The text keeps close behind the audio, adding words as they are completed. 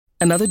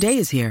Another day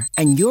is here,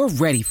 and you're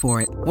ready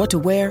for it. What to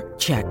wear?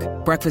 Check.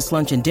 Breakfast,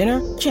 lunch, and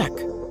dinner? Check.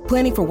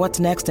 Planning for what's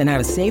next and how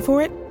to save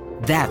for it?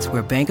 That's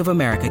where Bank of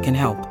America can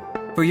help.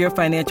 For your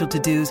financial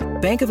to-dos,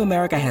 Bank of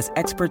America has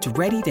experts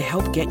ready to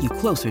help get you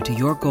closer to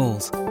your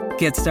goals.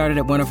 Get started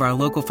at one of our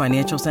local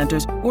financial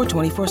centers or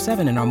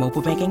 24/7 in our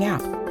mobile banking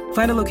app.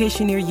 Find a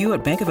location near you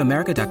at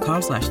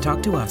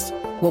bankofamerica.com/talktous.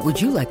 What would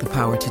you like the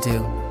power to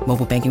do?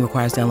 Mobile banking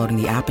requires downloading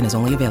the app and is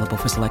only available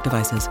for select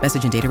devices.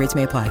 Message en data rates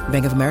may apply.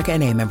 Bank of America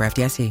N.A., member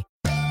FDIC.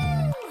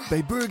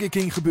 Bij Burger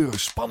King gebeuren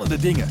spannende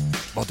dingen.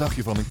 Wat dacht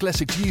je van een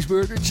classic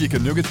cheeseburger,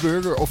 chicken nuggets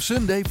burger of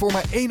sundae voor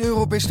maar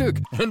 €1 per stuk?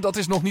 En dat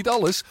is nog niet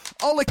alles.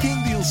 Alle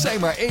King deals zijn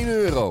maar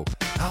 €1.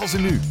 Haal ze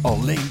nu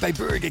alleen bij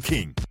Burger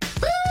King.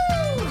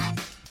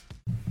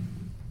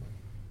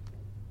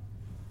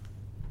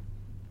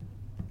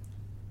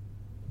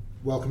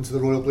 Welcome to the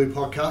Royal Blue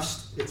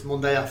Podcast. It's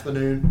Monday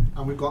afternoon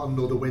and we've got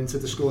another win to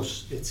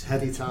discuss. It's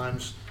heady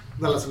times,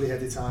 relatively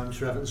heady times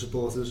for Everton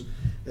supporters.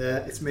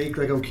 It's me,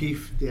 Greg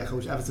O'Keefe, the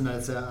Echo's Everton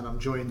editor, and I'm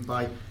joined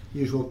by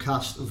usual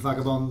cast of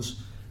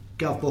vagabonds.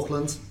 Gav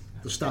Buckland,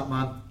 the stat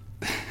man.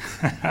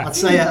 I'd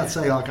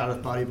say our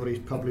Gareth Barry, but he's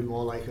probably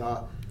more like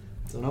our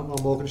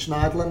Morgan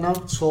Schneiderlin now.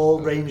 Tall,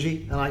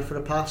 rangy, an eye for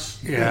a pass.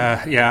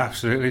 Yeah,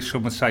 absolutely.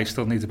 Some would say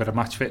still needs a bit of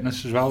match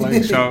fitness as well.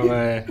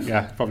 So,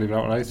 probably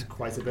about right.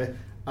 Quite a bit.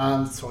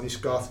 And Tony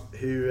Scott,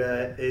 who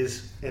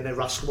is in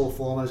irascible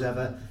form as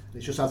ever.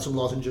 He's just had some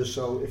lozenges,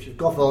 so if you've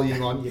got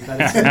volume on, you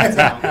better turn it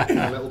down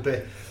a little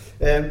bit.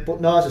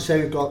 But no, as I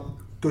say, we've got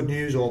good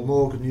news, or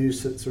more good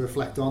news to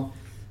reflect on.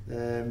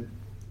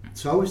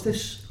 So is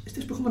this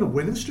becoming a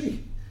winning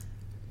streak?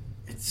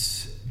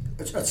 It's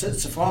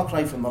a far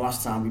cry from the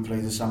last time we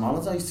played the Sam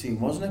Allardyce team,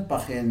 wasn't it?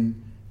 Back in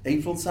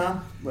April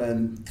time,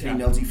 when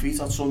 3-0 defeat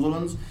at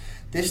Sunderland.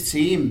 This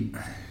team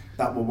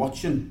that we're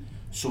watching,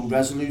 so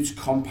resolute,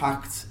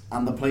 compact,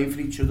 and they're playing for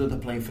each other, they're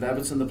playing for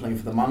Everton, they're playing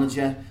for the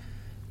manager,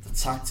 the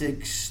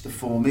tactics, the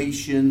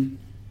formation,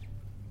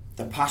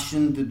 the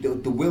passion,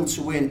 the will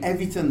to win,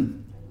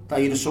 everything that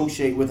you'd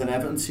associate with an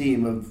Everton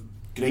team of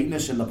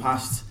greatness in the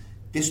past.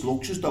 This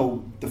looks as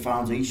though the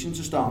foundations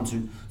are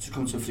starting to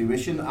come to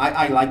fruition.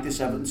 I like this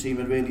Everton team,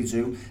 I really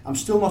do. I'm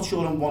still not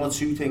sure on one or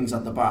two things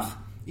at the back,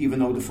 even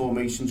though the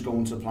formation's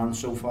going to plan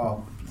so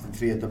far,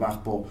 3 at the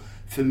back. But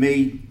for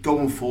me,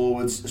 going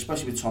forwards,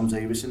 especially with Tom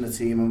Davies in the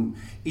team, and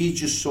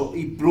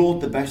he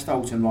brought the best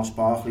out in Ross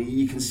Barkley.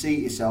 You can see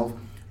it yourself.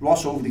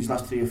 Ross over these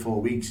last 3 or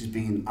 4 weeks has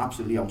been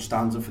absolutely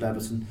outstanding for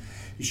Everton.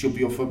 He should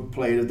be up for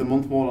Player of the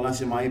Month, more or less,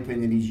 in my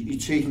opinion.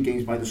 He's taking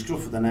games by the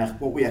scruff of the neck.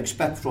 What we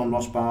expect from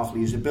Ross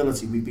Barkley, his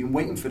ability, we've been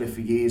waiting for it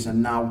for years,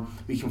 and now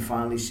we can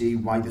finally see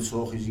why the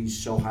talk is he's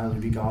so highly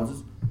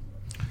regarded.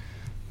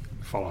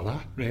 Follow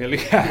that, really.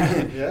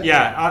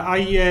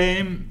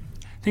 I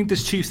think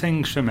there's 2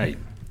 things for me.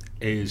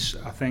 I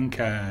think,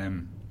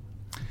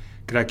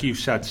 Greg, you've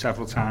said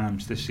several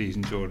times this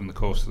season during the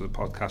course of the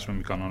podcast when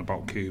we've gone on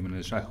about Koeman and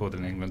his record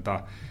in England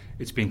that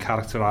it's been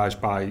characterised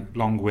by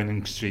long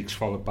winning streaks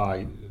followed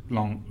by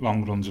long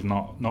runs of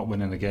not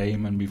winning a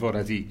game, and we've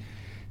already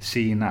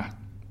seen that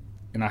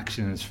in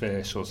action in his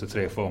first sort of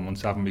 3 or 4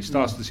 months, haven't we?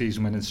 Starts the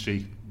season winning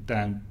streak,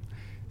 then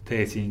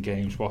 13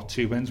 games,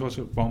 2 wins was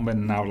it? 1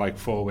 win, now like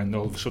 4 wins,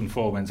 all of a sudden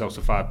 4 wins out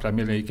of 5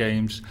 Premier League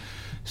games.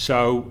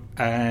 So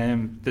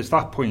there's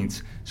that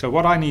point. So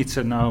what I need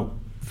to know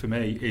for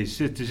me is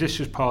this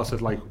just part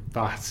of like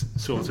that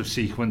sort of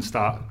sequence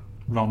that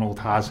Ronald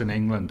has in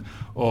England,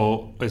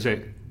 or is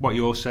it what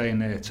you're saying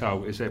there,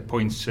 To? Is it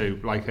points to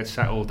like a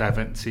settled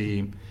Everton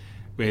team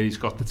where he's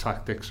got the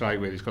tactics right,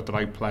 where he's got the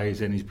right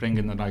players in, he's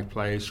bringing the right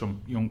players, some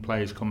young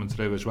players coming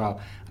through as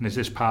well, and is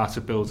this part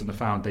of building the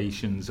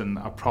foundations and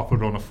a proper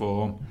run of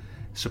form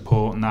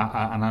supporting that?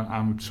 And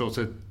I'm sort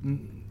of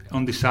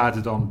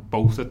undecided on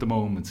both at the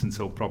moment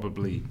until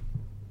probably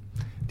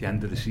the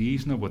end of the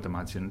season, I would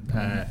imagine,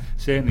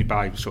 certainly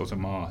by sort of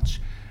March.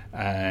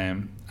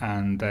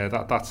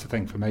 That's the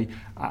thing for me.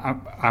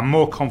 I'm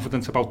more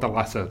confident about the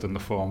latter than the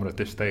former at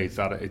this stage,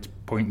 that it's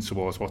pointing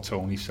towards what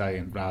Tony's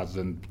saying rather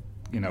than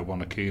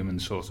one of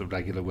Koeman's sort of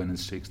regular winning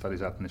streaks that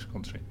he's had in this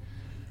country.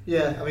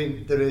 Yeah, I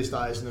mean, there is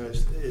that, isn't there?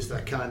 Is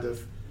that kind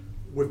of,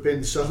 we've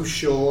been so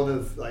shorn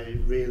of like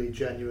really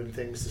genuine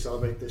things to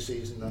celebrate this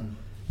season that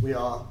we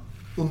are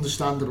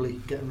understandably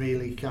getting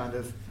really kind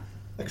of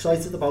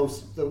excited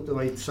about the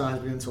way the sign's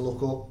beginning to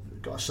look up.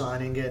 We've got a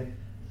signing in,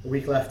 a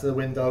week left of the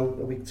window,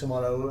 a week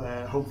tomorrow,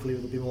 hopefully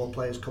there'll be more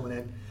players coming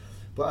in.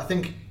 But I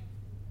think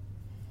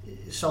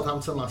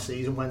Southampton last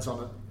season went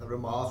on a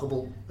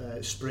remarkable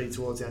spree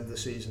towards the end of the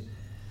season.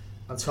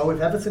 And so if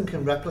Everton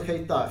can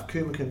replicate that, if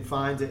Koeman can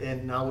find it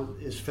in now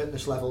his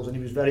fitness levels, and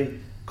he was very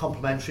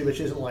complimentary,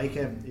 which isn't like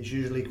him, he's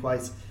usually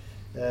quite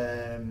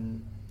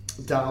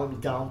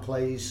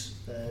downplays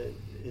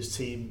his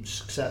team's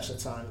success at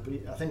times, but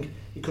I think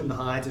he couldn't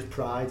hide his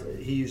pride.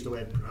 He used the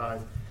word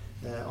pride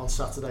on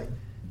Saturday,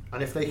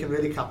 and if they can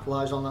really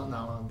capitalise on that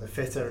now, and they're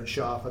fitter and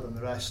sharper than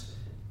the rest,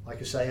 like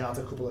I say, add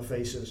a couple of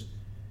faces,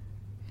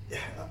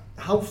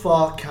 how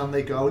far can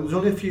they go? It was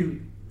only a few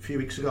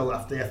weeks ago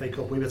after the FA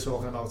Cup we were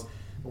talking about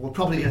we're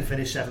probably going to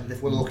finish 7th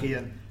if we're lucky,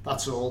 and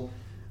that's all.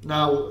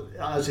 Now,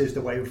 as is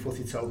the way with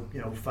footy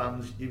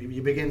fans,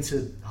 you begin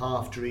to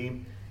half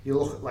dream. You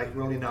look at, like,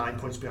 we're only 9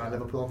 points behind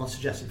Liverpool. I'm not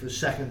suggesting for a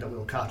second that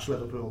we'll catch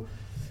Liverpool,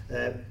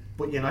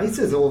 but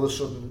United all of a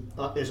sudden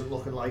isn't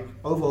looking like,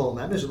 overall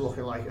them isn't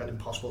looking like an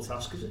impossible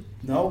task, is it?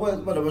 No,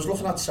 well, I was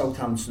looking at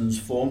Southampton's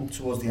form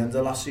towards the end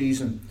of last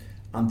season,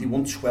 and they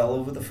won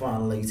 12 of the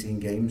final 18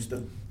 games,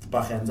 the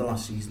back end of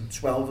last season.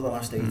 12 of the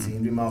last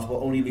 18, remarkable,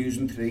 only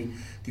losing 3.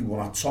 They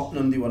won at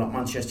Tottenham, they won at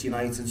Manchester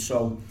United,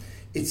 so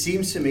it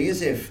seems to me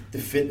as if the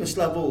fitness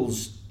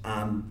levels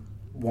and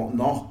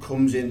whatnot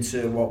comes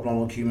into what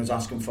Ronald Koeman's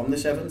asking from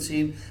this Everton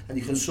team, and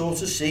you can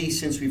sort of see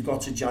since we've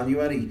got to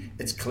January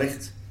it's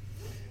clicked.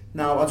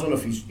 Now, I don't know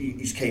if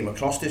he's came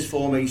across this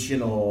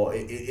formation, or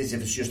as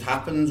if it's just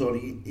happened, or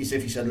as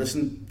if he said,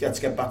 listen, let's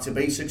get back to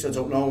basics. I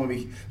don't know, when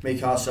we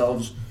make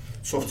ourselves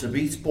tough to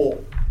beat,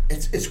 but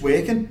it's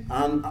working,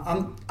 and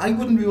I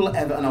wouldn't rule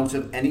Everton out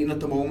of anything at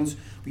the moment.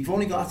 We've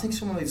only got, I think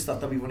someone made stat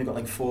that we've only got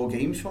like 4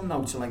 games from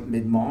now to like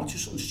mid-March or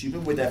something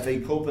stupid with FA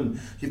Cup, and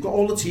you've got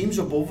all the teams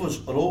above us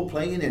are all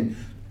playing in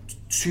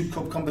 2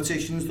 cup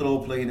competitions, they're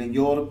all playing in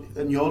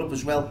Europe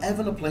as well.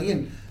 Everton are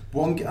playing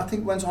one, I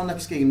think, when's our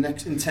next game?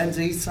 In 10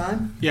 days'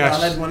 time? Yes.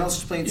 And everyone else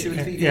is playing 2 or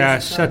 3 games. Yeah, I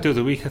said the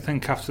other week, I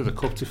think after the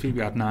Cup defeat,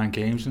 we had 9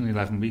 games in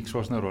 11 weeks,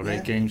 wasn't it? Or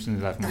 8 games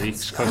in 11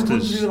 weeks. I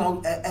wouldn't rule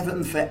out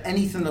Everton for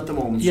anything at the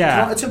moment.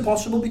 Yeah. It's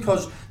impossible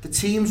because the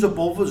teams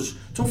above us,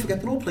 don't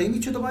forget, they're all playing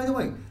each other, by the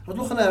way. I was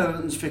looking at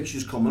Everton's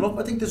fixtures coming up.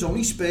 I think there's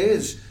only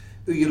Spurs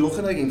who you're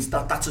looking against.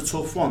 That's a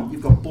tough one.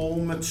 You've got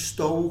Bournemouth,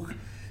 Stoke,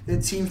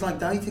 teams like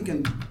that. You're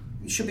thinking,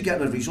 you should be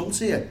getting a result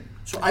here.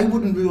 So I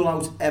wouldn't rule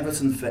out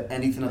Everton for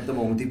anything at the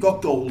moment. They've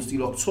got goals, they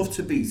look tough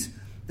to beat.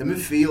 The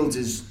midfield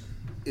is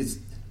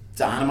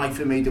dynamite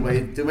for me, the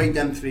way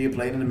them 3 are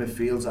playing in the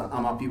midfield,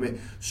 I'm happy with.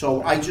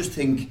 So I just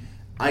think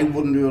I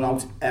wouldn't rule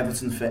out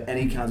Everton for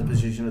any kind of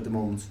position at the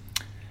moment.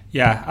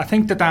 Yeah, I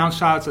think the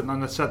downside, and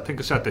I think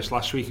I said this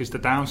last week, is the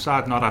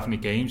downside not having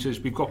any games is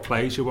we've got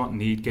players who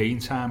need game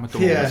time at the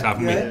moment,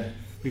 haven't we?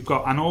 We've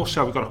got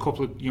a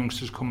couple of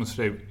youngsters coming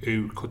through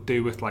who could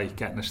do with like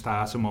getting a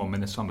start and more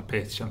minutes on the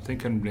pitch. I'm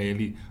thinking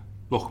really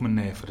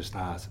Lookman there for the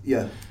start.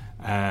 Yeah.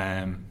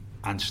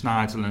 And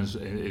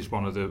Schneiderlin is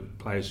one of the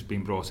players who's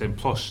been brought in.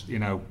 Plus,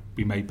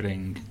 we may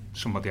bring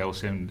somebody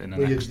else in the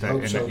next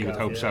day. You would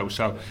hope so.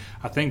 So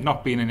I think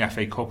not being in the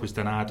FA Cup has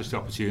denied us the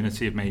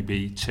opportunity of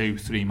maybe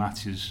 2-3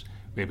 matches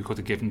where we could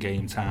have given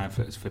game time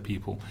for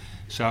people.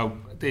 So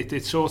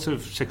it's sort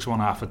of 6 1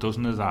 half a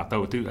dozen of that,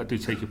 though. I do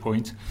take your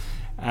point.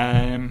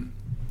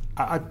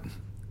 I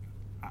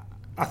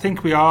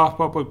think we are,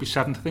 what would be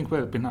 7th? I think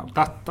we've been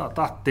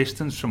that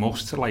distance from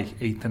us to like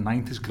 8th and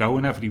 9th is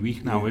growing every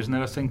week now, isn't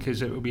it? I think it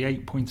will be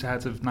 8 points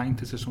ahead of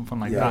 9th or something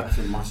like that.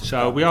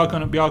 So we are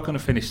going to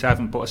finish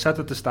 7th. But I said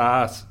at the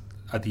start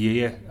of the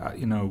year,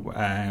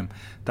 that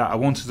I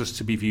wanted us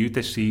to be viewed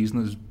this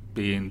season as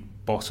being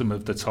bottom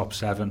of the top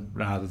 7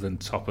 rather than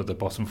top of the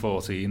bottom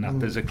 14.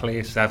 That there's a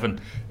clear 7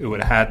 who are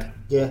ahead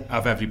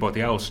of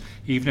everybody else.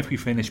 Even if we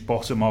finish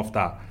bottom of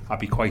that, I'd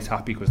be quite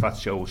happy because that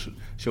shows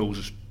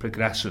us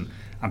progressing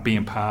and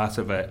being part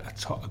of a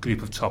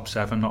group of top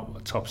 7,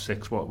 not top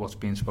 6. What's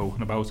being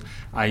spoken about,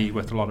 i.e.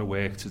 with a lot of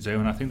work to do.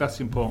 And I think that's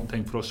the important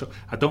thing for us. So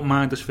I don't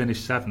mind us finish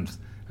 7th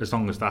as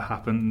long as that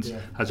happens.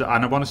 And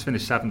I want us to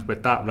finish 7th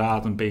with that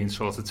rather than being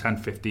sort of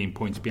 10-15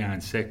 points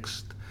behind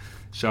 6th.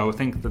 So I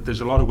think that there's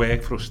a lot of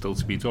work for us still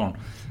to be done,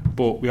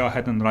 but we are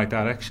heading in the right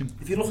direction.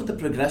 If you look at the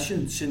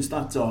progression since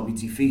that Derby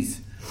defeat,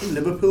 I think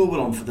Liverpool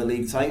were on for the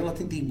league title. I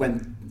think they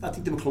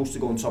were close to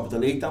going top of the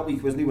league that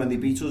week, wasn't he, when they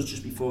beat us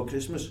just before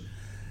Christmas.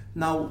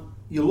 Now,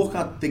 you look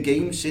at the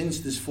games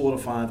since, there's 4 or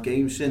 5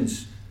 games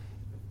since,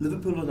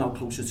 Liverpool are now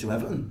closer to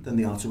Everton than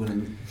they are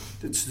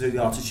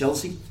to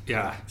Chelsea.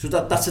 Yeah. So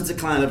that's a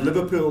decline of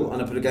Liverpool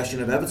and a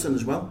progression of Everton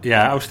as well.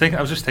 Yeah, I was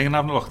just thinking,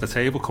 having a look at the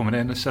table coming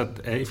in, I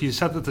said, if you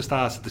said at the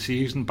start of the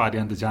season, by the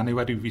end of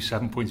January, we'd be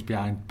 7 points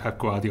behind Pep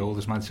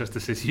Guardiola's Manchester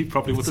City, you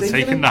probably would have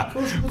taken that.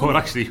 But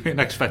actually, we weren't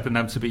expecting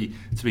them to be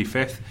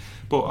 5th.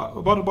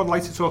 But what I'd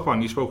like to talk about,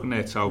 and you've spoken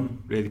there so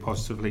really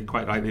positively,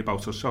 quite rightly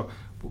about us. So,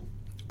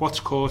 what's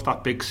caused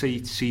that big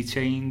sea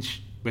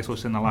change with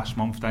us in the last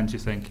month? Then, do you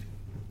think?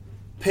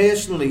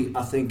 Personally,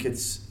 I think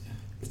it's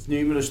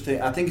numerous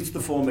things. I think it's the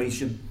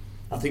formation.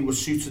 I think we're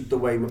suited the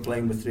way we're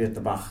playing with 3 at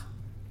the back.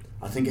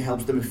 I think it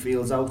helps the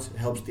midfields out, it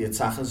helps the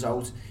attackers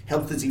out,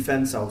 helps the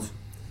defence out.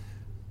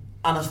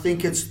 And I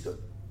think it's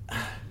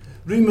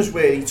rumours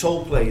where he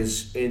told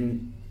players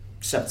in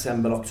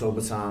September,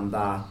 October time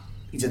that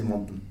he didn't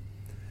want them.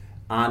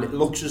 And it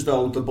looks as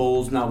though the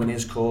ball's now in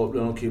his court,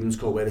 Ronald Koeman's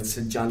court, where it's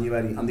in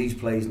January, and these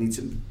players need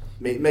to,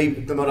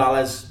 maybe the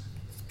Morales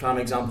prime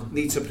example,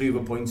 needs to prove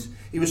a point.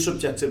 He was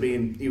subject to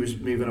he was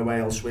moving away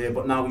elsewhere,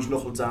 but now he's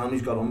knuckled down,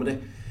 he's got on with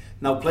it.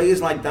 Now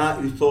players like that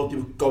who thought they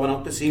were going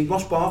out the team,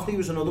 Ross Barkley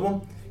was another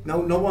one.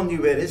 No one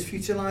knew where his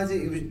future lied.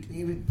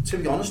 He was, to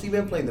be honest, he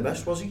weren't playing the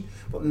best, was he?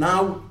 But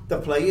now the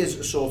players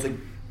are sort of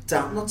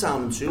not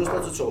down in tools,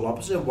 that's the total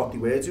opposite of what they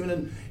were doing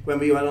and when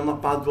we went on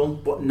that bad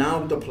run. But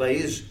now the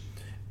players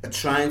are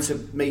trying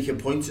to make a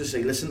point to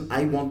say, listen,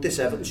 I want this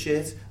Everton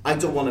shirt. I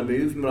don't want to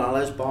move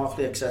Morales,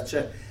 Barkley,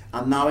 etc.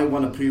 And now I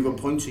want to prove a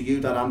point to you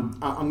that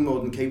I'm more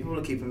than capable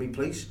of keeping my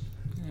place.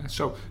 Yeah,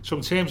 so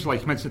in terms of,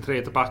 like you mentioned, 3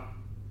 at the back,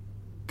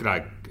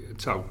 Greg,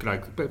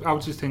 but how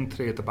do you think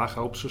 3 at the back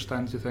helps us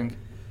then, do you think?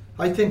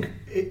 I think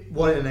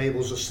what it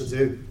enables us to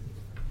do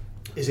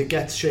is it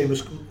gets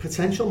Seamus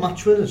potential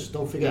match winners.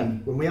 Don't forget,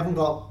 when we haven't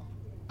got,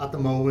 at the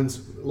moment,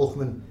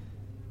 Lookman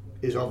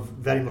is of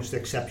very much the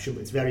exception,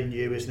 but it's very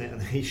new, isn't it?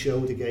 And he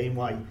showed again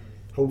why,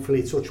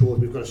 hopefully, touch wood,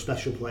 we've got a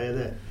special player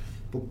there.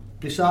 But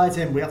besides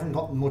him, we haven't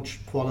got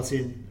much quality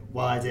in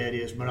wide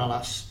areas.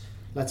 Morales,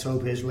 let's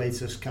hope his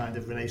latest kind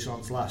of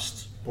renaissance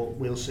lasts, but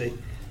we'll see.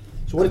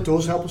 So what it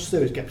does help us do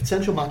is get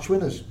potential match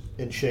winners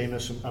in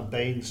Seamus and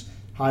Baines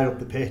higher up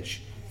the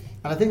pitch.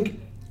 And I think,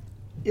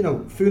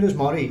 Funes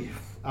Mori,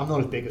 I'm not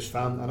his biggest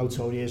fan. I know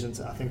Tony isn't.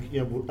 I think,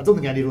 I don't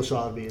think any of us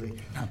are really.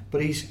 No.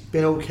 But he's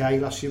been okay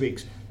last few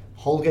weeks.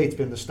 Holgate's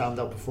been the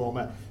standout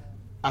performer.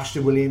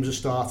 Ashley Williams has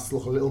started to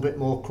look a little bit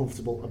more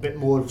comfortable, a bit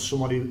more of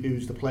someone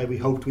who's the player we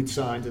hoped we'd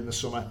signed in the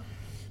summer.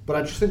 But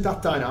I just think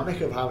that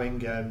dynamic of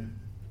having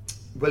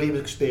Williams'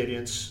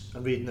 experience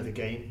and reading of the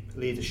game,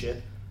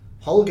 leadership,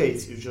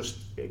 Holgate, who just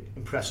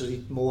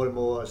impresses more and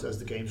more as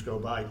the games go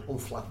by,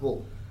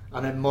 unflappable.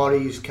 And then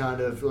Murray's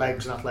kind of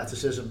legs and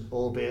athleticism,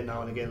 albeit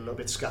now and again a little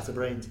bit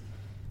scatterbrained.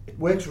 It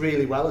works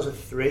really well as a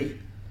 3.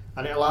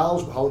 And it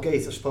allows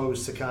Holgate, I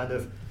suppose, to kind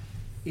of,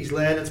 he's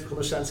learning to become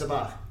a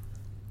centre-back,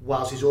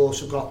 whilst he's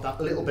also got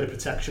that little bit of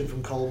protection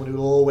from Coleman,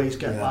 who'll always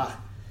get back.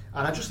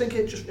 And I just think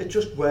it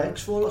just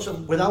works for us.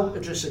 And without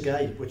Idrissa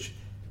Gueye, which,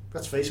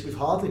 let's face it, we've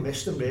hardly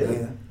missed him really.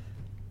 Yeah.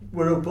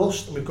 We're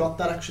robust and we've got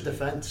that extra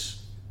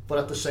defence. But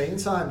at the same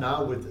time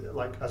now, with,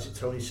 like as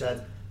Tony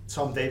said,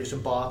 Tom Davies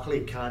and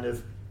Barkley kind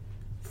of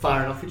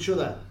firing off each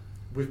other,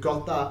 we've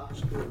got that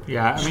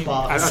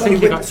spark. I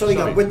think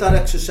with that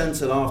extra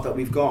centre half that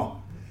we've got,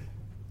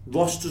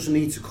 Ross doesn't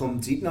need to come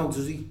deep now,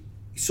 does he?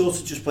 He's sort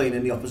of just playing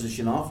in the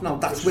opposition half now.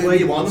 That's where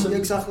you want him,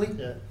 exactly.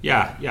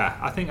 Yeah.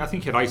 I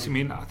think you're right. I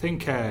mean, I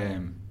think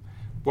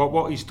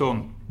what he's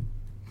done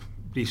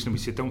recently,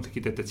 I don't think he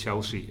did to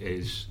Chelsea,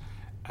 is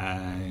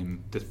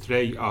the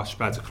 3 are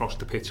spread across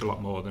the pitch a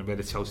lot more than where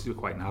the Chelsea were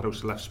quite narrow,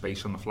 so left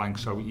space on the flank.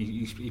 So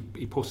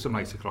he puts them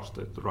right across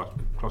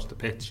the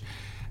pitch,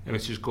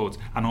 which is good.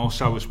 And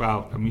also as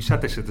well, and we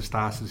said this at the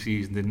start of the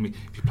season, didn't we?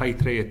 If you play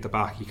 3 at the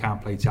back, you can't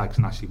play Jags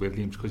and Ashley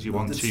Williams because you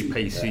want two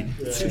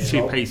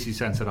pacey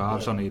centre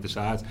halves on either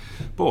side.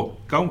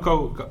 But go.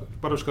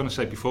 What I was going to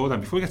say before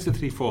we get to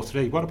the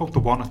 3-4-3, what about the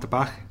 1 at the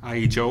back,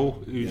 i.e.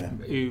 Joel,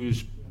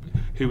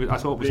 who I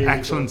thought was really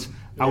excellent,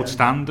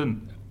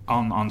 outstanding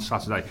on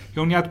Saturday. He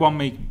only had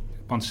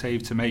one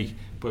save to make,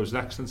 but it was an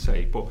excellent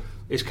save. But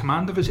his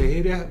command of his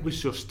area was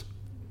just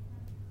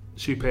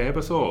superb,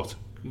 I thought.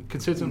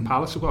 Considering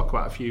Palace have got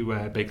quite a few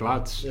big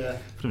lads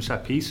from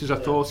set pieces, I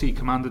thought he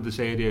commanded this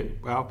area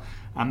well,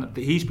 and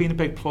he's been a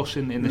big plus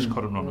in this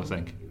current run.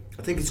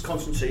 I think his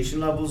concentration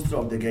levels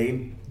throughout the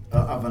game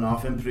have an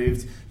half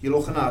improved. You're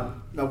looking at,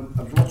 now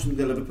I was watching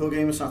the Liverpool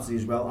game on Saturday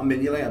as well, and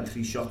Mignolet had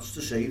 3 shots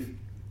to save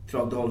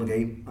throughout the whole of the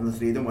game, and the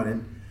 3 of them went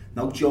in.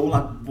 Now Joel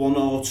had 1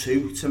 or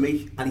 2 to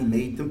make, and he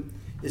made them.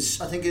 I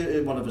think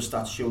one of the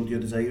stats showed the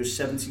other day, it was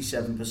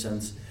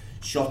 77%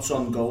 shots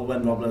on goal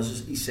when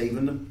Robles he's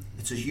saving them.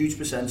 It's a huge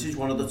percentage,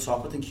 one of the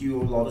top. I think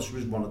Hugo Lloris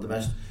was one of the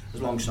best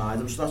alongside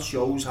him, so that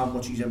shows how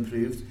much he's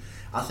improved.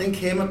 I think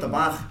him at the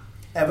back,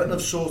 Everton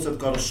have sort of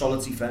got a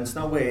solid defence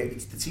now where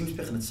the team's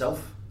picking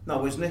itself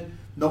now, isn't it?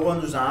 No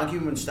one was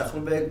arguing when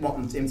Stekelenburg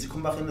wanted him to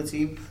come back in the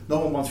team. No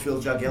one wants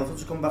Phil Jagielka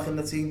to come back in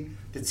the team.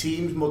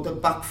 The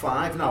back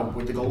 5 now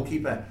with the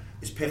goalkeeper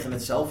is picking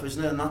itself,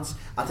 isn't it? And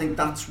I think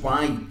that's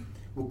why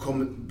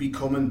we're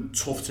becoming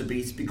tough to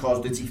beat,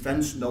 because the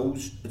defence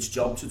knows its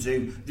job to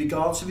do.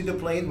 Regardless of who they're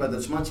playing, whether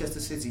it's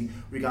Manchester City,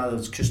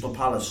 regardless it's Crystal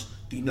Palace,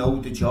 they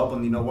know the job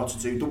and they know what to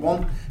do. The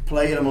one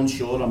player I'm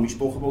unsure on, we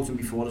spoke about him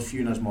before, is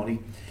Funes Mori.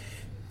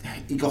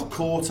 He got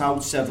caught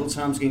out several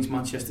times against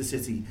Manchester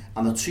City,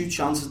 and the 2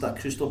 chances that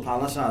Crystal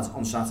Palace had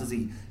on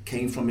Saturday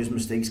came from his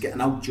mistakes,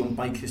 getting out jumped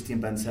by Christian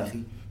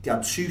Benteke. They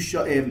had 2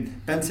 shots.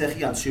 Benteke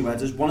had 2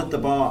 headers, one at the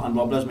bar, and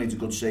Robles made a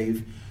good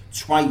save.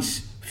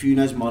 Twice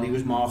Funes Mori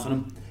was marking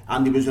him,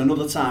 and there was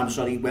another time,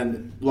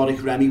 when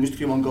Loic Remy was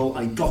 3-1 goal,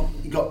 and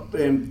he got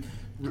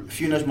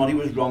Funes Mori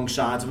was wrong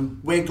side of him,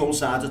 weren't goal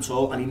side at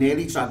all, and he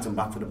nearly dragged him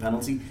back for the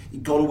penalty. He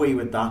got away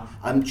with that.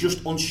 I'm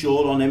just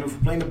unsure on him. If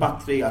we're playing the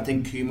back 3, I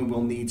think Koeman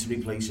will need to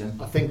replace him.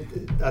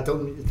 I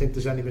don't think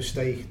there's any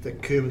mistake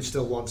that Koeman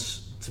still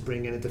wants to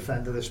bring in a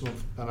defender this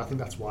month, and I think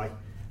that's why.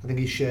 I think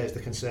he shares the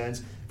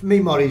concerns. For me,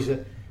 Murray's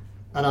an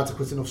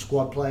adequate enough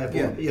squad player,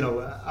 but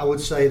I would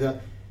say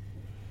that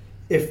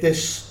if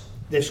this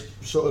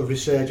sort of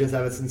resurgent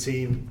Everton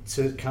team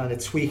to kind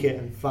of tweak it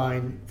and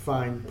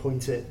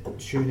point it,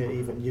 tune it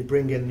even, you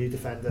bring in a new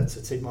defender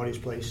to take Murray's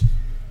place,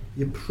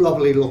 you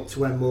probably look to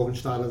when Morgan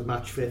Schneider's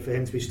match fit for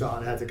him to be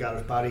starting ahead of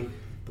Gareth Barry.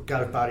 But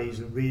Gareth Barry is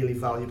a really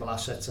valuable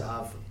asset to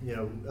have,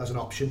 as an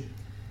option.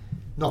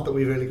 not that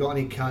we've really got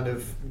any kind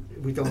of,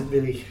 we don't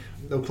really,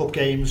 no club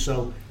games,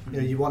 so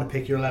you want to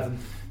pick your 11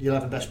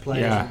 best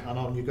players and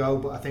on you go.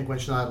 But I think when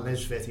Schneiderlin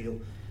is fit,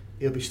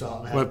 he'll be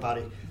starting ahead of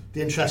Barry.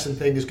 The interesting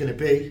thing is going to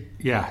be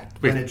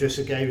when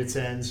Idrissa Gueye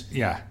returns.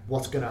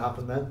 What's going to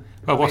happen then?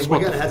 Well, we're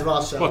getting ahead of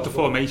ourselves. What the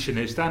formation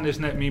is then,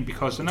 isn't it? I mean,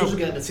 because I know doesn't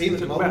get in the team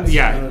at the moment.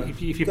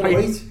 If you gotta play,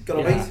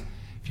 wait.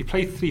 If you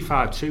play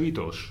 3-5-2, he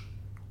does.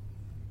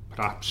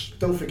 Perhaps.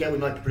 Don't forget we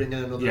might be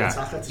bringing another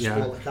attacker to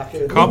support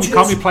Lukaku.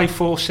 Can't we play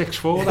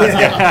 4-6-4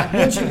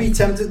 then? Would you be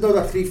tempted, though,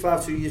 that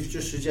 3-5-2 you've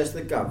just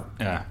suggested, Gav?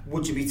 Yeah.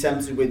 Would you be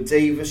tempted with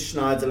Davis,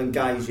 Schneiderlin,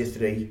 Gueye as your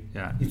 3?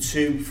 Yeah. Your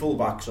 2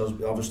 full-backs,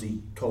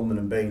 obviously Coleman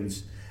and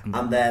Baines.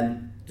 And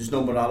then there's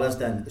no Morales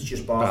then. It's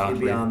just Barkley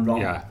behind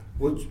Ron. Yeah.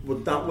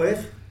 Would that work?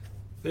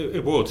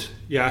 It would,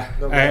 yeah.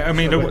 I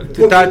mean,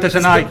 there's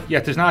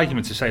an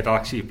argument to say that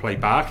actually you play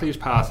Barkley as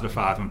part of the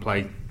 5 and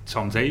play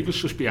Tom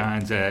Davis just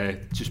behind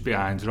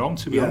Ron,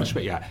 to be honest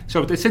with you.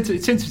 So it's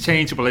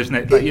interchangeable, isn't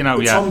it?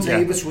 Tom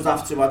Davis would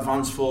have to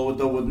advance forward,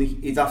 though, wouldn't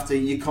he?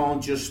 You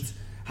can't just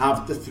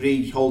have the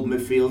 3 hold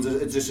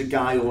midfielders. It's just a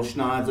Gueye or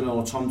Schneider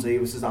or Tom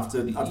Davis has have to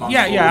advance forward.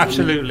 Yeah,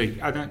 absolutely.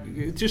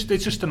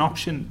 It's just an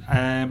option,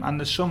 and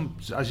there's some,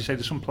 as you say,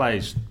 there's some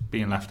players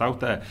being left out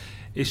there.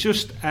 It's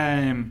just,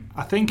 I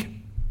think,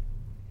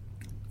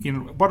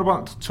 what I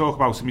want to talk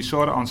about, and we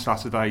saw it on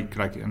Saturday,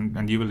 Greg,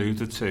 and you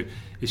alluded to,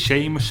 is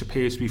Seamus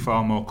appears to be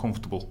far more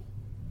comfortable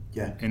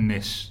in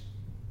this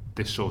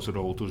sort of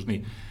role, doesn't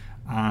he?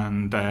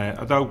 And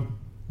although,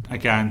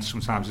 again,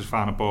 sometimes his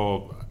final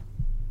ball,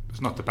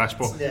 it's not the best,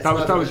 but there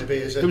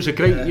was a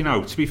great,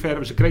 to be fair, it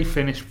was a great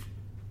finish.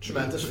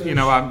 Tremendous finish.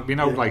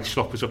 Like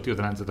Schlupp was up the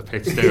other end of the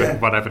pitch doing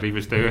whatever he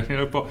was doing,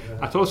 but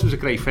I thought it was a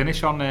great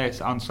finish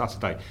on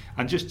Saturday.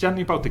 And just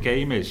generally about the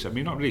game is,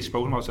 not really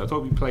spoken about it, I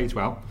thought we played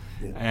well.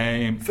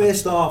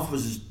 First half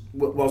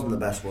wasn't the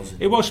best, was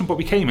it? It wasn't, but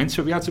we came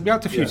into it. We had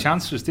a few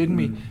chances, didn't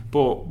we?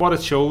 But what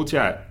it showed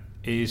you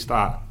is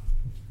that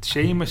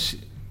Seamus,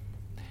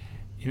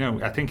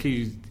 I think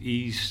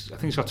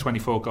he's got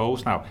 24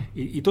 goals now.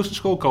 He doesn't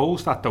score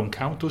goals that don't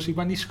count, does he?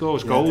 When he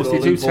scores goals,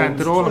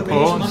 they're all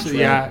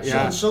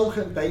important. So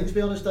can Baines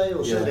be on his day,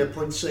 or certainly a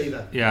point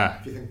saver. Yeah.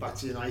 If you think back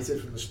to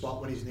United from the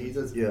spot when he's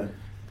needed. Yeah.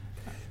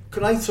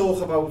 Can I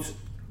talk about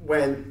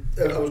when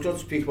I was going to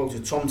speak about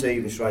Tom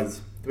Davis, right?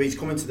 The way he's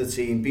come into the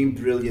team, been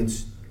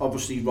brilliant.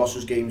 Obviously,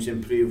 Ross's game's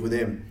improved with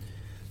him.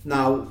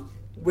 Now,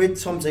 with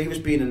Tom Davis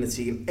being in the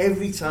team,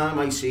 every time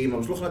I see him, I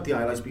was looking at the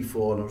highlights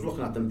before and I was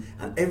looking at them,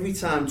 and every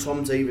time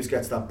Tom Davis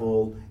gets that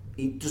ball,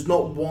 he does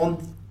not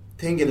one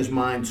thing in his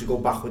mind to go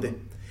back with it.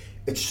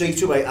 It's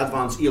straight away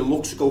advance. He'll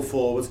look to go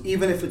forward,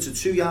 even if it's a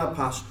 2-yard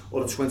pass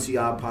or a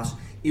 20-yard pass,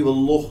 he will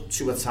look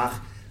to attack.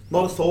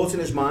 Not a thought in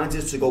his mind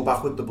is to go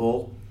back with the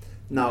ball.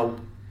 Now,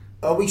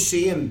 are we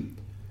seeing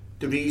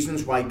the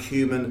reasons why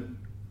Koeman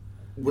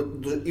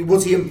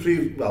would he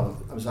improve? Well,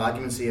 there's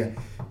arguments here.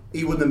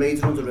 He wouldn't have made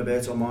it under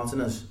Roberto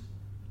Martinez.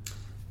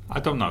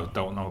 I don't know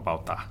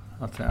about that.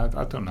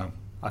 I don't know.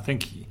 I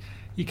think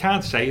you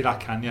can't say that,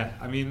 can you?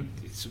 I mean,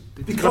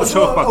 because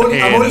I'm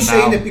only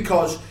saying it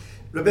because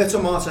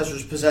Roberto Martinez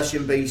was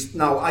possession based.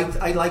 Now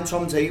I like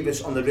Tom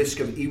Davis on the risk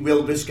of he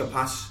will risk a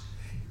pass,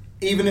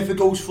 even if it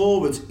goes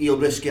forward, he'll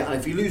risk it, and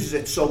if he loses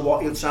it, so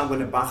what? He'll try and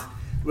win it back.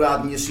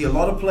 Rather than you see a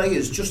lot of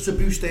players just to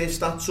boost their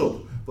stats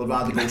up, but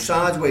rather go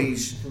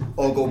sideways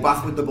or go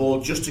back with the ball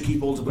just to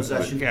keep hold of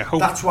possession.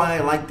 That's why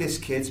I like this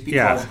kid,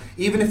 because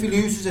even if he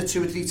loses it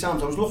 2 or 3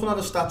 times, I was looking at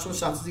his stats on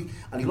Saturday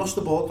and he lost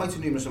the ball quite a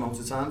numerous amount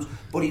of times,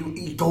 but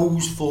he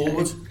goes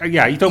forward.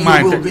 You don't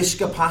mind. He will risk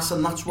a pass,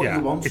 and that's what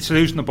you want. It's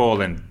losing the ball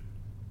in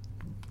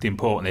the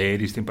important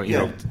areas, but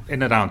in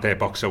and around their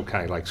box,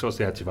 okay. Like, so it's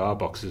the edge of our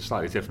box is a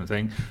slightly different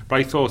thing. But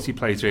I thought he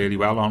played really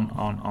well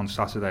on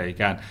Saturday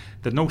again.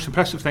 The most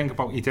impressive thing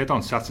about what he did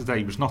on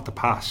Saturday was not the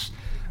pass.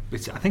 I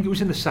think it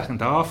was in the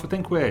second half. I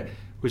think where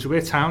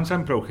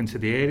Townsend broke into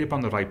the area on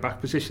the right back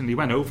position. He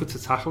went over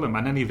to tackle him,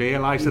 and then he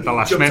realised at the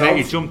last minute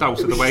he jumped out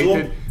of the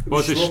way.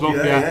 Was it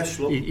Schlupp?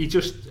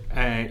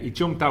 He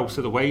jumped out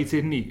of the way,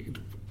 didn't he?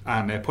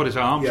 And put his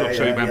arms up,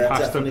 so he went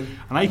past him.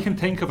 And I can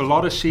think of a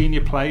lot of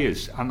senior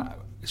players, and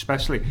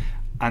especially,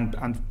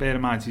 and bear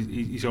in mind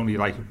he's only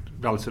like a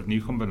relative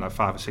newcomer, like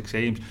 5 or 6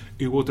 games,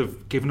 who would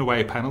have given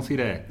away a penalty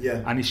there.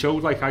 And he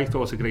showed, like, I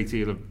thought, a great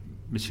deal of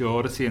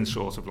maturity and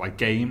sort of like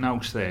game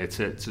nous there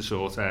to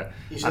sort of at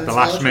the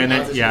last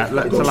minute,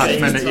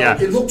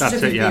 It looks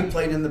as if he's been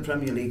playing in the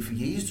Premier League for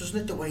years, doesn't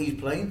it? The way he's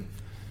playing.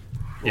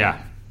 Do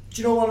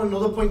you know what?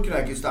 Another point,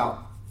 Greg, is that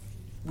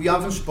we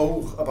haven't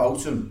spoke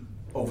about him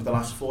over the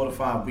last 4 or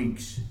 5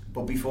 weeks,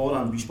 but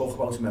beforehand we spoke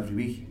about him every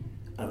week,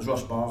 and it was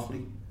Ross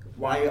Barkley.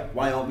 Why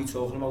aren't we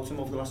talking about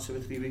him over the last 2 or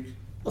 3 weeks?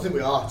 I think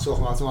we are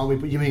talking about him, aren't we?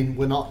 But you mean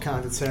we're not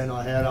kind of turning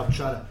our hair out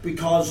trying to...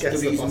 Because the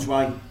reasons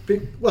why...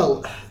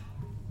 Well,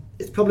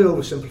 it's probably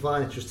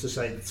oversimplifying it just to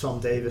say that Tom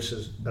Davis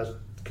has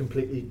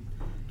completely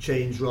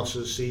changed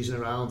Ross's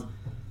season around.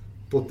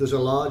 But there's a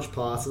large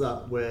part of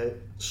that where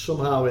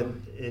somehow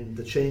in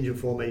the change in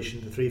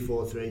formation, the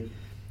 3-4-3,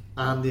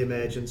 and the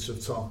emergence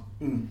of Tom,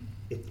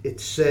 it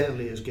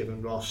certainly has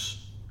given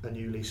Ross a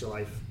new lease of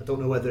life. I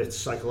don't know whether it's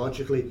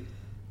psychologically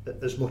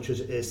as much as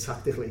it is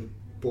tactically,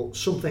 but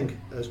something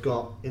has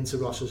got into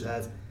Ross's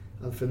head,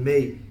 and for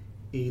me,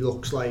 he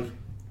almost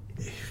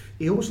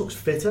looks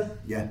fitter.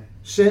 Yeah.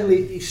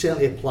 He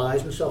certainly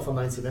applies himself for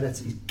 90 minutes.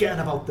 He's getting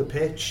about the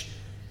pitch.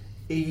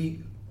 He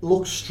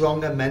looks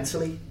stronger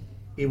mentally.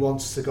 He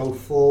wants to go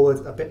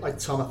forward a bit like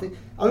Tom.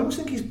 I almost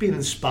think he's been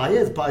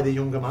inspired by the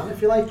younger man,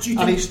 if you like.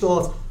 And he's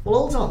thought,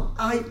 well, hold on,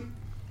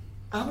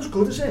 I'm as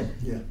good as him.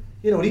 Yeah.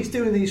 You know, and he's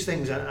doing these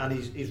things, and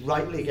he's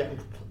rightly getting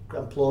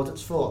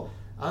plaudits for.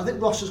 And I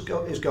think Ross is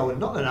going,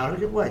 not in an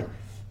arrogant way,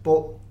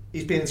 but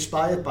he's been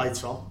inspired by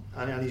Tom.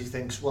 And he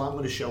thinks, well, I'm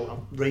going to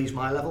raise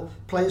my level.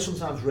 Players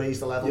sometimes raise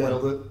the level when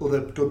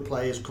other good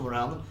players come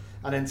around them.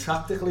 And then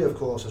tactically, of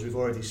course, as we've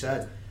already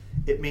said,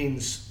 it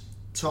means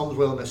Tom's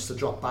willingness to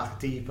drop back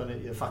deep,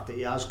 and the fact that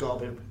he has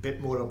got a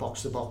bit more of a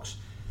box-to-box,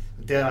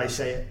 dare I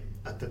say it,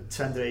 at the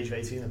tender age of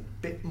 18, a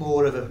bit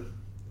more of a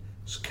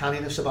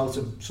canniness about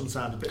him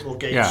sometimes, a bit more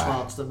game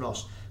smarts than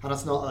Ross. And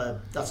that's not a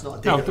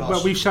dig at Ross.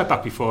 Well, we've said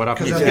that before,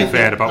 haven't we, to be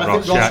fair about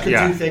Ross. Ross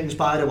can do things,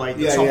 by the way,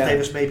 that Tom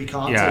Davis maybe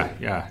can't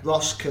do. Yeah.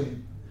 Ross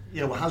can...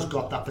 has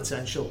got that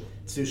potential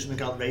to do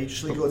something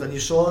outrageously good, and you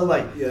saw the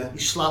way he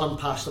slallomed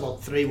past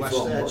about 3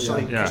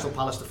 Crystal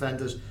Palace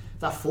defenders.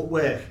 That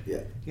footwork,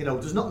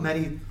 there's not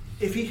many.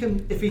 If he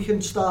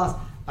can start,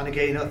 and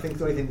again, I think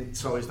the only thing that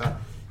so is that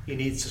he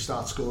needs to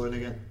start scoring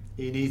again.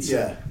 He needs.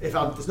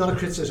 There's not a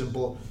criticism,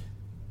 but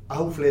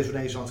hopefully his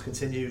renaissance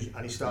continues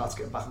and he starts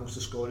getting back amongst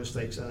the scoring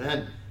stakes, and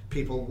then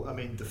people,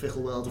 the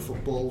fickle world of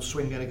football,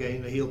 swinging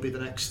again, he'll be the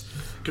next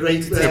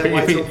great...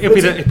 He'll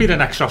be the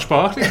next Ross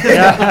Barkley.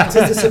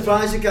 To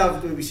surprise you,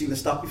 Gav, we've seen the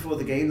stat before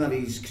the game that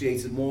he's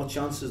created more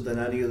chances than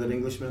any other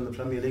Englishman in the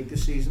Premier League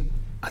this season.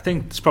 I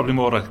think it's probably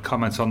more a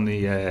comment on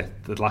the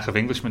lack of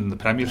Englishmen in the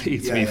Premier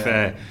League, to be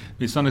fair.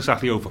 It's not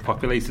exactly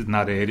overpopulated in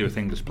that area with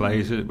English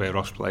players, where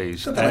Ross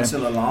plays. But that's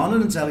Lallana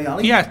and Dele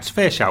Alli. Yeah, it's a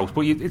fair shout,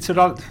 but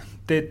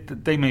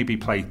they maybe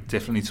play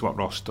differently to what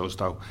Ross does,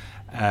 though.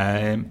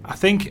 I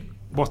think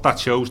what that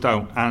shows,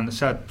 though, and I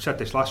said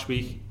this last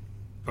week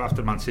after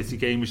the Man City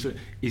game,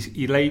 is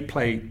he laid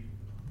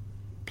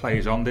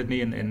players on, didn't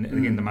he,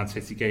 in the Man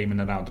City game and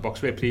around the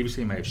box, where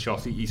previously he may have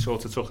shot. He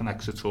sort of took an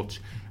extra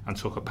touch and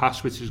took a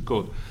pass, which is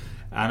good.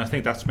 And I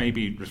think that's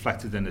maybe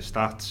reflected in the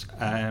stats.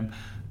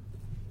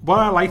 What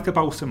I liked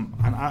about him,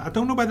 and I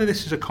don't know whether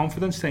this is a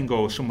confidence thing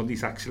or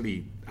somebody's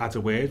actually had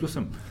a word with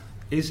him,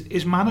 is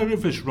his manner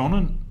of his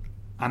running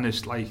and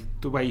his, like,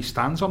 the way he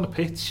stands on the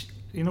pitch.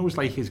 It's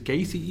like his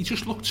gait. He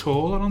just looked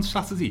taller on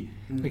Saturday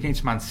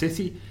against Man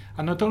City.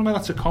 And I don't know whether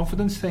that's a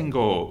confidence thing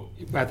or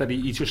whether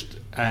he just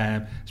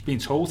has been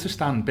told to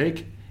stand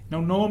big.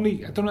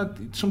 Normally, I don't know,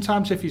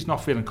 sometimes if he's not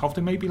feeling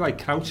confident, maybe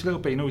like crouch a little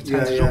bit, he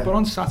tenses up. But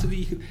on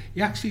Saturday,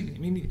 he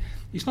actually,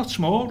 he's not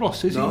small,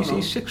 Ross, is he?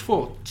 He's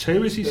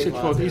 6'2", is he?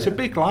 6'4". He's a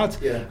big lad.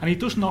 Yeah. And he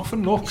doesn't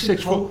often look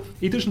 6 foot.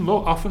 He doesn't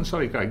look often,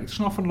 Greg, he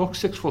doesn't often look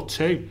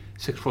 6'2",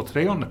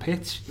 6'3" on the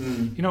pitch,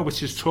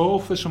 which is tall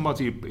for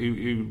somebody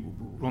who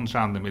runs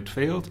around the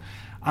midfield.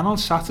 And on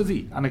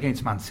Saturday, and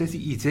against Man City,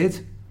 he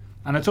did.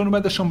 And I don't know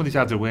whether somebody's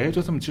had a word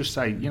with him, just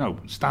say,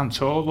 stand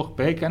tall, look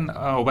big, and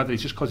or whether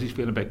it's just because he's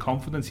feeling a bit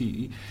confident.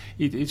 He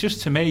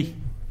just, to me,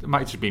 it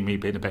might just be me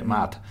being a bit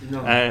mad.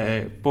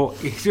 No. But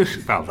he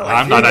just,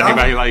 I'm not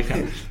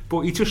anyway,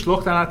 but he just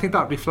looked, and I think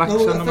that reflects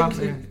on the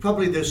man.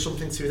 Probably there's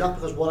something to that,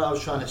 because what I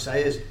was trying to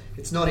say is,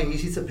 it's not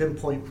easy to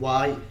pinpoint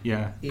why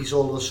he's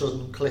all of a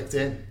sudden clicked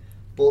in.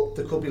 But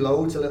there could be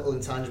loads of little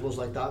intangibles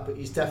like that, but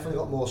he's definitely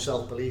got more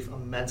self-belief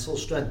and mental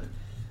strength.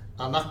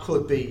 And that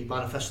could be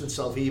manifesting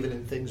itself even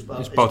in things about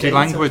his body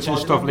language and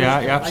stuff. Yeah,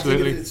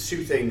 absolutely. I think it's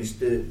two things.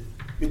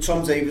 With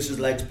Tom Davis's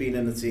legs being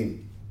in the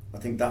team, I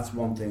think that's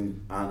one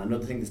thing. And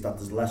another thing is that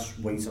there's less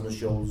weight on the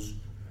shoulders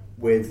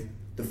with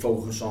the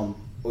focus on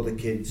other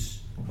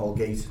kids,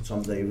 Holgate,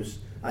 Tom Davis.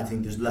 I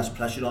think there's less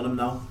pressure on him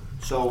now.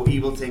 So he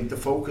will think the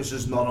focus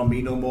is not on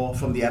me no more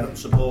from the Everton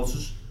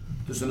supporters.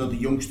 There's another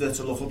youngster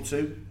to look up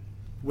to.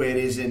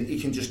 Whereas he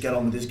can just get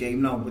on with his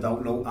game now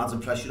without no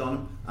added pressure on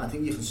him. I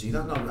think you can see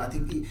that now. I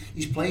think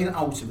he's playing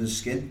out of his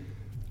skin,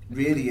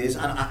 really is.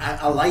 And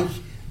I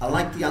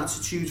like the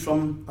attitude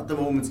from him at the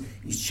moment.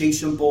 He's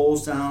chasing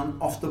balls down,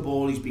 off the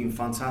ball. He's been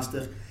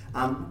fantastic.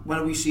 And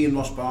when we see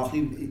Ross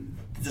Barkley,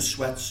 the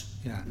sweats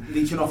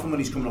leaking off him when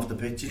he's coming off the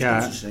pitch. It's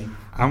good to see.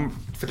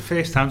 For the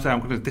first time, I'm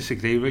going to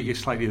disagree with you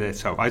slightly there.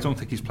 So I don't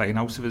think he's playing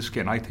out of his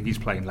skin. I think he's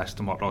playing less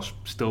than what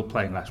still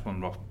playing less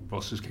than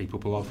Ross is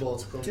capable of.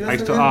 I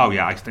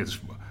think there's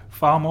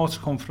far more to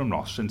come from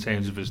Ross in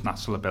terms of his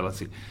natural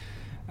ability.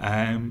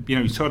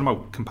 You're talking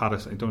about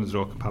comparison. I don't want to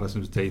draw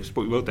comparisons with Davis,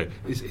 but we will do.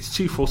 It's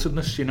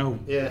two-footedness,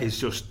 It's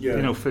just,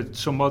 for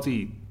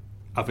somebody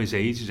of his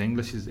age, his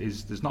English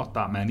is there's not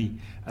that many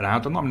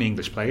around. Not many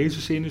English players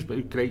we've seen who's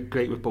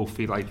great with both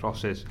feet like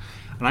Ross is.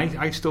 And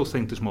I still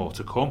think there's more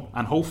to come.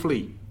 And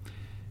hopefully,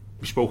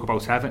 we spoke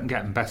about Everton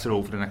getting better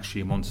over the next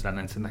few months, then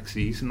into next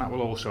season. That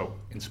will also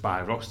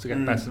inspire Ross to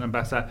get better and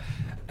better.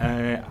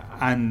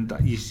 And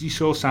you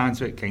saw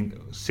signs of it.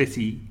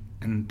 City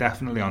and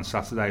definitely on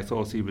Saturday, I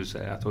thought he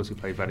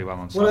played very well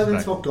on Saturday. Well, I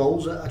think about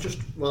goals,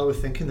 while we're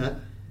thinking that,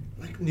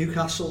 like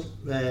Newcastle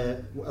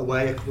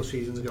away a couple of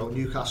seasons ago,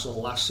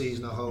 Newcastle last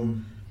season at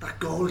home, that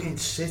goal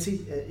against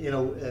City,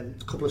 a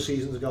couple of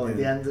seasons ago at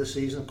the end of the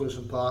season at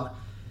Goodison Park,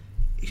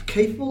 he's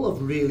capable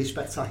of really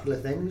spectacular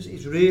things.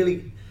 He's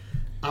really,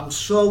 I'm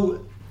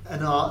so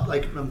kind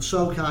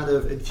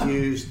of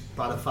enthused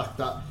by the fact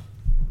that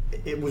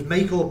it was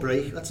make or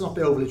break. Let's not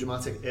be overly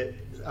dramatic. There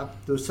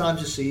was times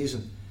this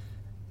season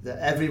that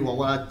everyone,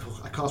 well,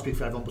 I can't speak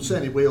for everyone, but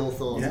certainly we all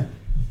thought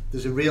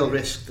there's a real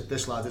risk that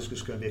this lad is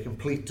just going to be a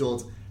complete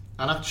dud.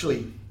 And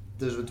actually,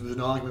 there was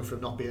an argument for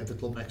him not being at the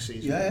club next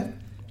season. Yeah,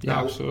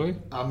 absolutely.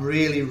 I'm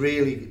really,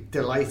 really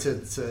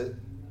delighted to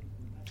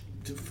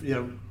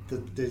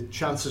the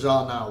chances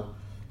are now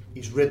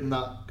he's ridden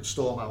that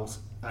storm out,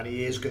 and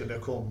he is going to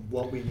become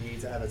what we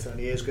need at Everton, and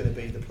he is going to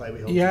be the player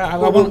we hope. Yeah,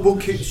 Will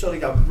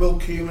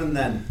Koeman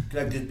then?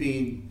 Greg, there's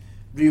been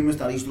rumours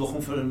that he's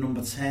looking for a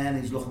number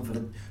 10. He's looking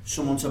for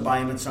someone to buy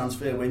him a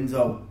transfer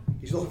window.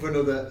 He's looking for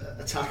another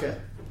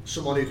attacker,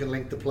 someone who can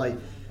link the play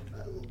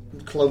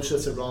closer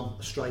to Ron,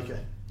 a striker.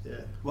 Yeah.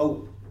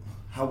 Well,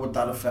 how would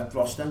that affect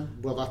Ross then?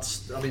 Well, that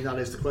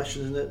is the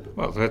question, isn't it?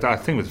 Well, I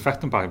think it would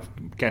affect him by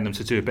getting him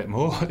to do a bit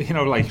more,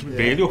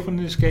 really up in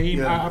his game.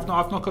 Yeah. I've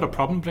not got a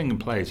problem bringing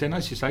players in.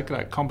 As you say,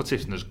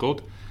 competition is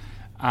good,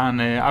 and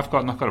not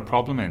got a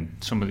problem in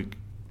somebody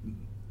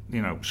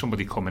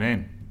coming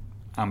in,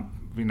 and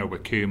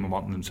with Koeman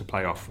wanting them to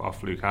play off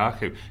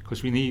Lukaku,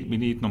 because we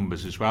need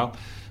numbers as well.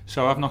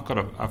 So I've not got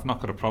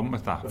a problem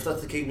with that. If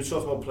that's the key, we're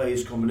talking about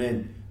players coming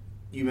in.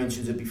 You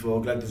mentioned it before,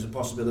 Greg, there's a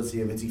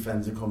possibility of a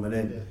defender coming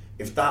in. Yeah.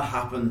 If that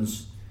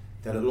happens,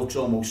 then it looks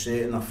almost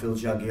certain that Phil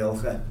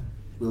Jagielka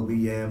will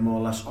be more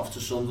or less off to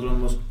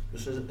Sunderland,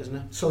 isn't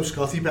it? So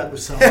Scotty bet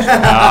was selling.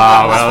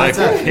 That's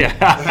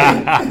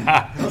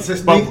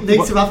just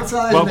need to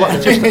advertise.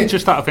 Well,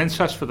 just out of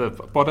interest for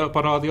what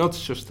are the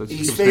odds?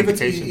 He's favourite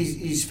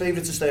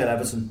to stay at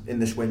Everton in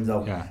this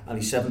window, and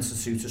he's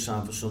 7-2 to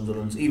sign for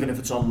Sunderland, even if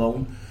it's on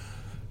loan.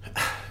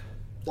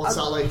 What's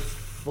that like?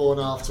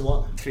 4.5 to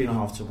 1?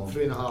 3.5 to 1.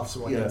 3.5 to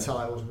 1. Yeah,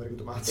 I wasn't very good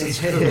at maths.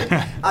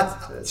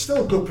 It's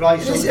still a good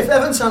price. If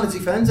Everton's on a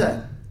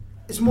defender,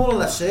 it's more or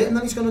less certain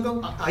that he's going to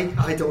go.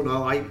 I don't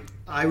know.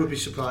 I would be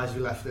surprised if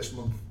he left this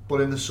month,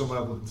 but in the summer I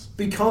wouldn't.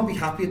 But he can't be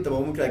happy at the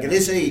moment, Greg. At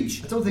his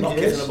age, I don't think he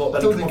is. I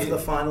don't think the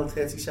final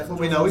 30 seconds.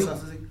 We know he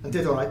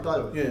did all right, by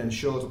the way. Yeah, and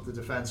showed up the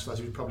defence as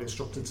he was probably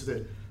instructed to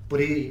do. But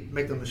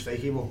make no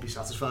mistake, he won't be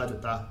satisfied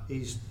with that.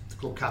 He's the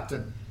club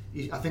captain.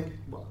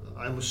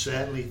 I almost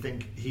certainly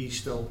think he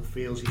still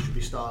feels he should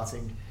be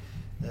starting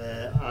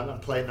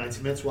and playing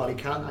 90 minutes while he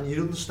can, and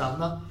you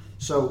understand that.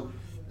 So,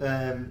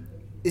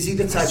 is he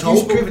the type?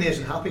 He's proven he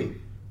isn't happy,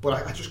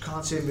 but I just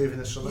can't see him moving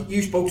this summer.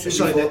 You spoke to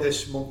him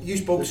this month. You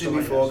spoke to him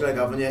before, Greg,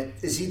 haven't you?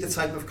 Is he the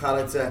type of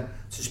character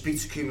to speak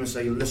to Koeman and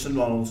say, "Listen,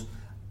 Ronald,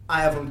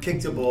 I haven't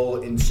kicked a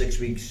ball in 6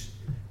 weeks.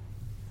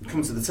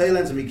 Come to the tail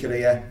end of my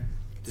career.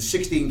 There's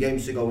 16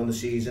 games to go in the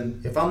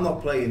season. If I'm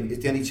not playing, is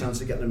there any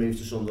chance of getting a move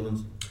to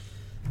Sunderland?"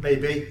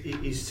 Maybe.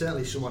 He's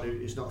certainly someone who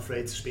is not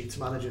afraid to speak to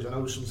managers. I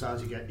know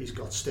sometimes he's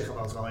got stick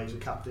about he's a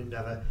captain,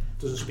 never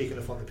doesn't speak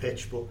enough on the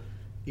pitch, but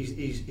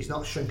he's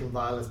not shrinking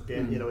violet,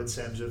 in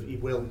terms of he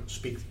will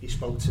speak. He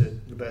spoke to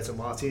Roberto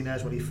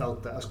Martinez when he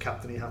felt that as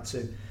captain he had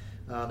to,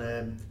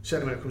 and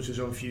certainly when it comes to his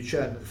own future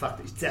and the fact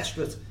that he's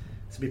desperate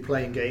to be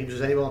playing games,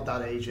 as anyone at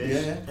that age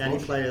is, any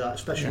player that,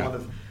 especially one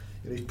of,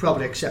 he's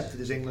probably accepted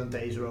his England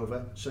days are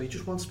over, so he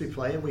just wants to be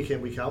playing week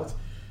in, week out.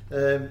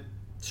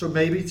 So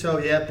maybe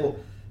but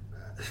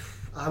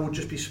I would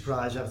just be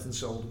surprised if Everton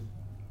sold him.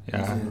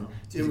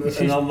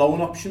 An on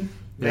loan option?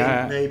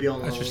 Maybe on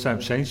loan. That's just what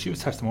I'm saying. He was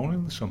testimonial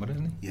in the summer,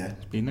 isn't he? Yeah.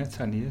 He's been there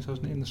 10 years,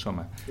 hasn't he, in the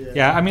summer?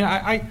 Yeah. I mean,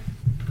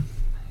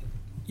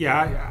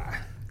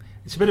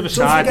 it's a bit of a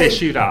side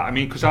issue, that. I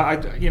mean, because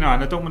and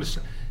I don't want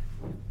to...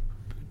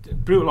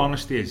 Brutal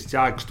honesty is,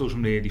 Jags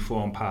doesn't really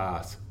form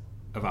part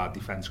of our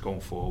defence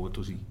going forward,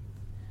 does he?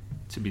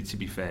 To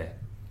be fair.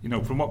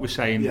 From what we're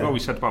saying, what we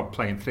said about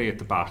playing 3 at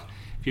the back,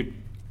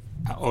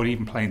 or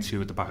even playing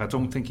 2 at the back, I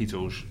don't think he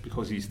does,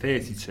 because he's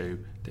 32,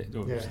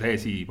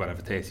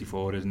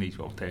 34, isn't he?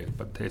 Well,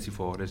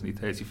 34, isn't he?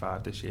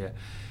 35 this year.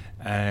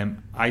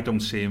 I don't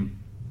see him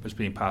as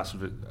being part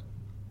of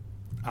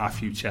our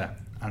future,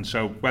 and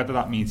so whether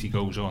that means he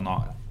goes or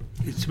not,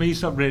 to me,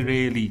 it's not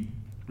really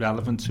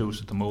relevant to us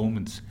at the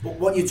moment. But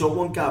what you don't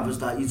want, Gav, is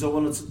that you don't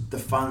want the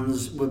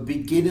fans were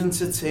beginning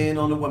to turn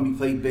on it when we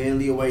played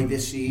Burnley away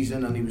this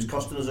season, and he was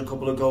costing us a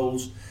couple of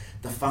goals.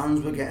 The fans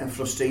were getting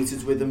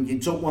frustrated with him. You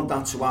don't want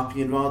that to happen.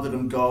 You'd rather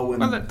them go.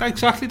 And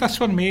exactly, that's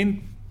what I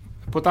mean.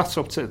 But that's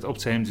up to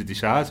him to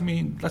decide. I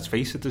mean, let's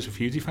face it. There's a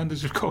few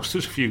defenders who've cost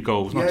us a few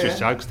goals, not just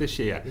Jags this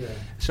year. Yeah.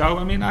 So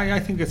I mean, I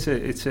think it's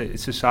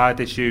a side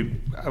issue,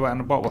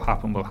 and what will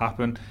happen will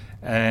happen.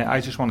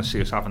 I just want to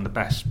see us having the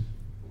best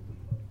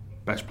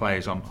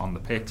players on the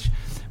pitch,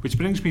 which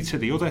brings me to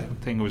the other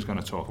thing I was going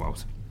to talk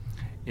about.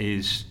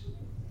 Is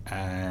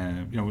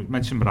we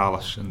mentioned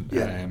Morales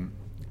and.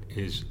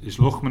 Is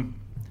Lookman,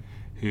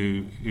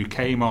 who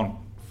came on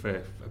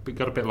he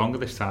got a bit longer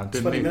this time,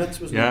 didn't 20 he? minutes,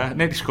 wasn't it?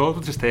 Nearly scored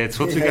with his third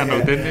touch again,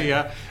 didn't he?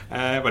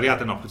 But he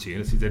had an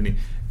opportunity, didn't he?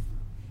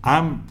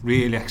 I'm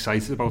really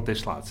excited about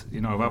this lad.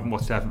 You know, I haven't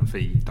watched Everton for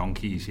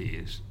donkeys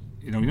years.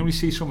 You know, when you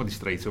see somebody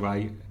straight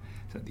away,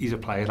 he's a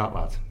player, that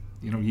lad.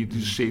 You know, you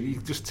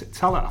just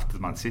tell it after the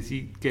Man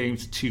City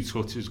games, 2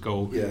 touches,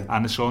 goal, and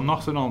I saw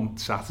nothing on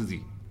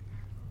Saturday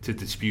to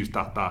dispute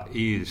that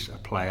he is a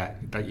player.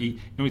 That you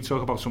know, we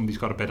talk about somebody's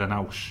got a bit of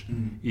nous.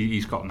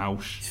 He's got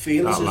nous.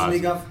 Fearless, isn't he,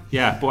 Gav?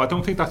 Yeah, but I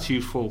don't think that's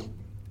useful.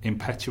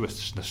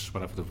 Impetuousness,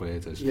 whatever the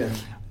word is. Yeah.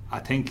 I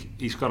think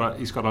he's got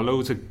a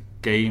loads of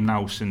game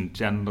nous and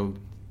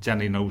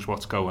generally knows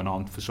what's going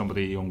on for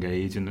somebody at a young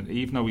age. And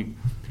even though he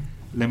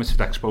limited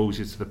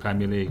exposure to the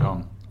Premier League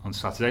on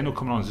Saturday, I know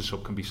coming on as a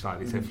sub can be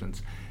slightly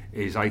different.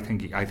 I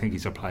think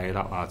he's a player,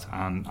 that lad,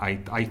 and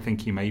I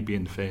think he may be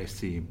in the first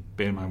team.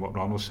 Bear in mind what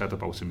Ronald said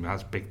about him, he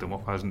has picked him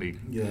up, hasn't he?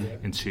 Yeah.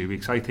 In 2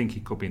 weeks, I think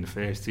he could be in the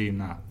first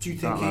team. Do you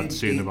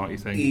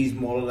think he's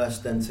more or less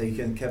then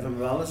taking Kevin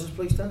Morales'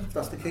 place then, if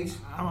that's the case?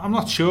 I'm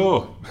not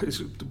sure,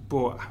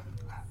 but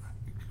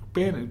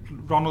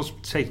Ronald's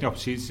taken the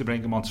opportunity to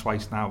bring him on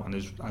twice now, and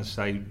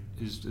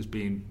has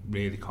been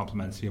really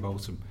complimentary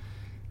about him.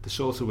 The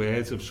sort of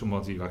words of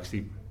somebody who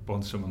actually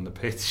wants him on the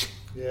pitch.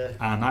 Yeah.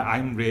 And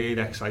I'm really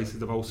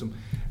excited about him.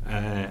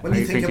 When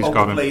you think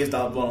about the players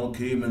that Ronald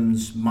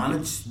Koeman's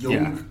managed,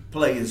 young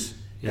players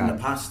in the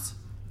past.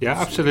 Yeah,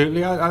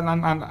 absolutely.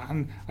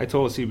 And I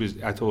thought he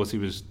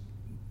was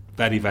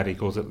very, very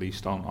good, at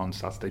least on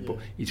Saturday. But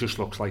he just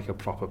looks like a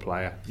proper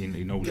player. He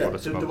knows what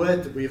it's about. The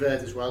word that we've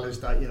heard as well is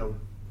that, you know,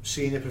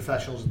 senior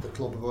professionals at the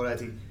club have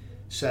already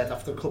said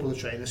after a couple of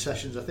training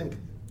sessions, I think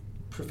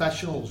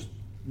professionals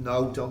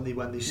know, don't they,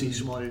 when they see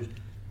someone who's,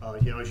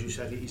 you know, as you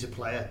said, he's a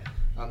player.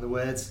 And the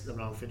words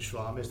around Finch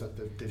Farm is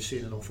that they've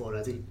seen enough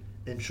already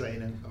in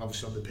training and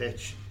obviously on the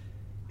pitch.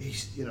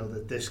 He's, you know,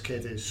 that this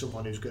kid is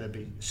someone who's going to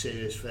be a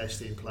serious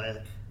first team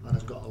player and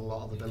has got a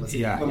lot of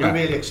ability. It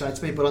really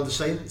excites me. But on the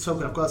same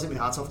token, I've got to take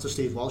my hat off to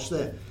Steve Walsh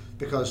there,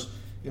 because,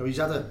 you know, he's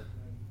had a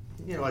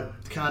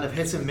kind of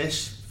hit and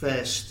miss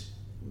first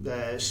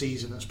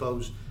season, I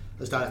suppose,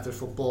 as director of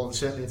football, and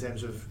certainly in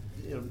terms of,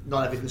 you know,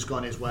 not everything's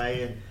gone his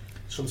way, and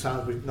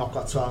sometimes we've not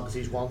got targets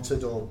he's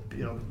wanted, or,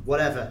 you know,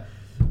 whatever.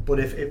 But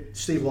if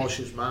Steve Walsh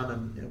is man,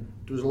 and, you know,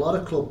 there was a lot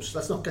of clubs,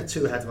 let's not get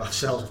too ahead of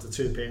ourselves after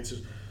 2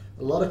 appearances,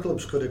 a lot of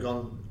clubs could have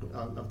gone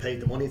and paid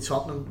the money.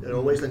 Tottenham, they're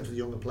always linked with the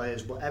younger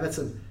players, but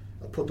Everton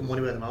have put the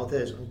money where their mouth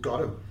is and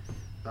got him,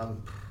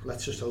 and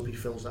let's just hope he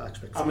fills that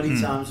expectation. How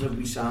many times have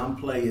we signed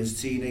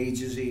players,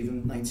 teenagers,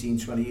 even 19,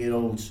 20 year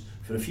olds,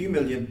 for a few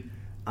million,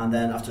 and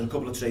then after a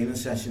couple of training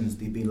sessions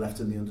they've been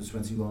left in the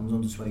under-21s,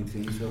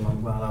 under-23s for a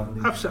long while,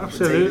 haven't they?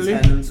 Absolutely.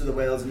 Attendance to the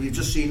Wales, and you've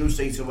just seen them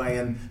straight away,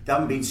 and they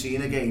haven't been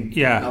seen again.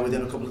 Now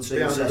within a couple of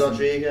training sessions.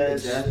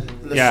 Rodriguez.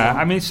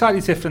 I mean, it's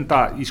slightly different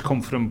that he's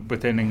come from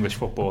within English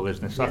football,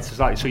 isn't it? That's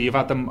exactly, so you've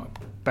had them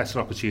better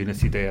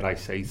opportunity there, I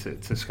say,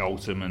 to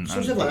scout him and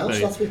everyone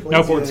else,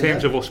 no, but in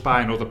terms of us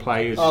buying other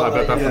players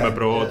from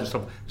abroad and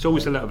stuff, it's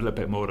always a little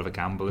bit more of a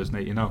gamble, isn't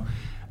it? You know,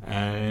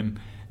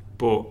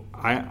 but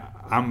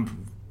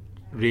I'm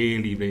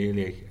really,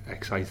 really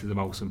excited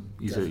about him.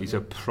 He's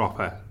a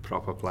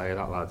proper player,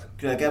 that lad.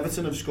 Greg,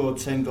 Everton have scored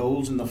 10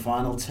 goals in the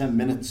final 10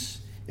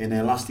 minutes in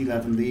their last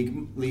 11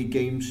 league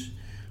games.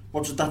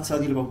 What does that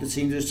tell you about the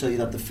team? Does it tell you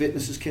that the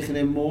fitness is kicking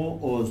in more,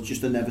 or is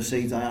just a never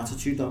say die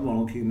attitude that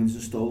Ronald Koeman's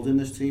installed in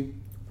this team?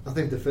 I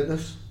think the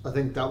fitness. I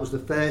think that was the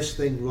first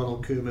thing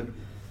Ronald Koeman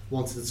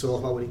wanted to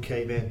talk about when he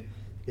came in,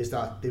 is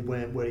that they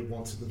weren't where he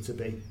wanted them to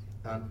be.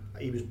 And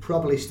he was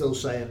probably still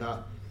saying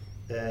that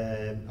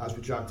as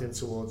we dragged in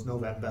towards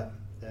November,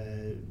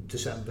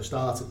 December,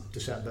 start of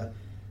December.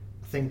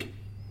 I think,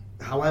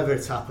 however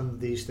it's happened,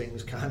 these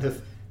things kind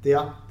of,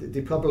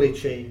 they probably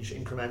change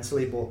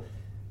incrementally, but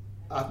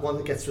at one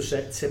that gets to a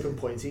certain tipping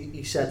point,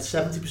 he said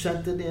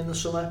 70%, didn't he, in the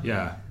summer?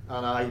 Yeah.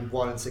 And I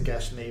wanted to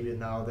guess maybe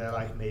now they're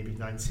like maybe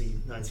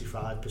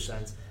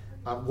 90-95%.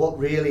 And what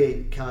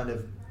really kind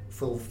of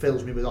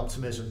fulfills me with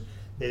optimism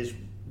is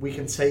we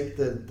can take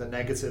the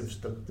negatives,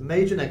 the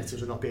major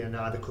negatives of not being in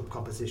either cup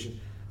competition,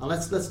 and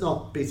let's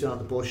not beat around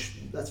the bush.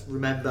 Let's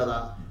remember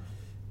that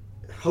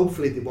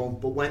hopefully they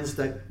won't, but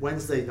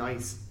Wednesday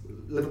night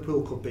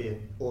Liverpool could be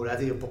in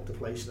already have booked a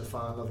place in the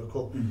final of a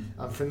cup,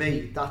 and for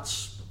me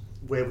that's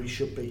where we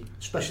should be,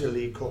 especially the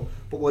League Cup,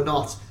 but we're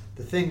not.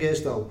 The thing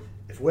is though,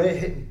 if we're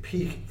hitting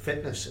peak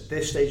fitness at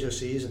this stage of the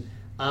season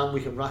and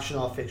we can ration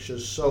our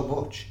fixtures so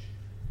much,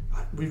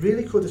 we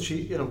really could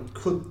achieve,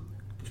 could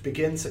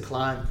begin to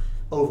climb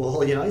over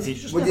all United. You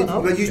just never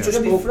know. You just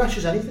spoke, fresh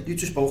as anything. You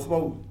just spoke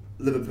about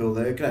Liverpool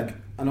there, Greg.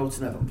 I know it's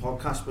an Everton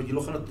podcast, but you're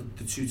looking at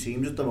the two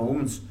teams at the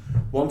moment.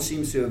 One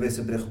seems to have hit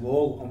a brick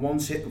wall and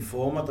one's hitting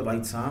form at the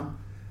right time.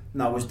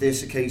 Now, is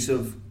this a case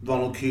of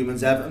Ronald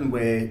Koeman's Everton,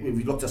 where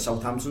we looked at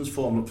Southampton's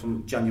form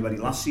from January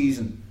last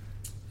season?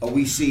 Are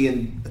we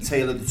seeing a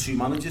tale of the two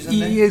managers in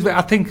there? Yes,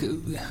 I think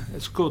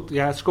it's good.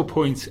 Yeah, it's a good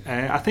point.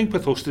 I think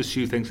with us, there's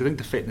two things. I think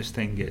the fitness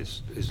thing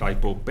is right,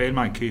 but bear in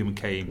mind, Koeman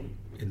came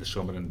in the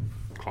summer and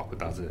Klopp had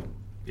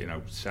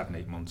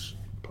 7-8 months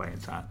playing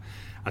time.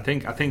 I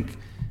think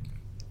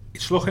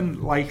it's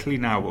looking likely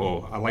now,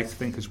 or I like to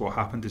think is what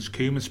happened, is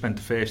Koeman spent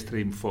the first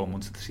 3 and 4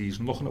 months of the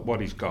season looking at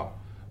what he's got,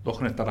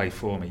 looking at the right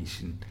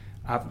formation,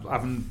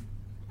 having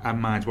in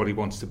mind what he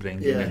wants to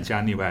bring in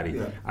January,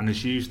 and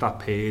has used that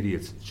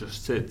period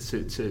just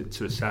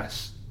to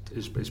assess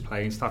his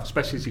playing staff,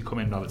 especially as he come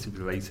in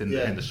relatively late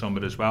in the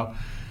summer as well.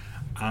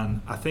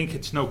 And I think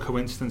it's no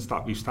coincidence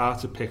that we've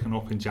started picking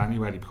up in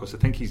January, because I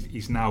think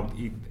he's now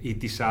he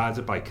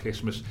decided by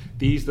Christmas,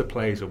 these are the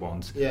players I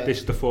want, this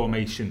is the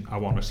formation I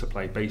want us to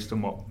play based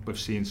on what we've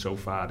seen so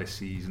far this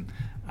season,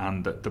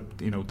 and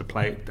the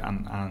play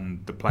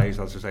and the players,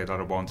 as I say, that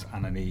I want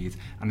and I need,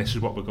 and this is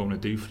what we're going to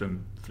do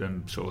from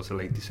sort of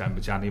late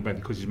December, January,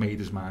 because he's made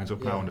his mind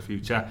up now in the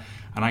future.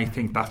 And I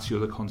think that's the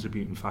other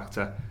contributing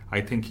factor.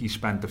 I think he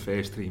spent the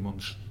first 3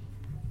 months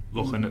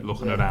looking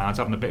around,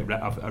 having a bit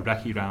of a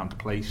recce round the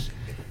place.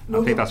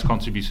 I think that's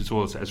contributed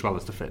towards it, as well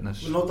as the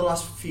fitness. We've not the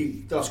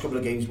last couple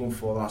of games, 1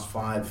 for the last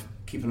 5,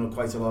 keeping up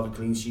quite a lot of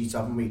clean sheets,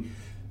 haven't we?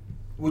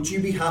 Would you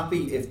be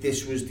happy if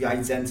this was the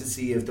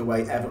identity of the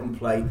way Everton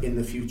play in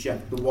the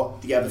future,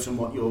 the Everton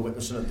what you're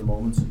witnessing at the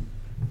moment?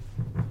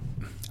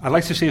 I'd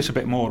like to see us a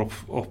bit more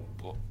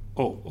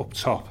up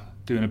top,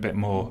 doing a bit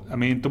more. I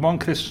mean, the one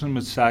criticism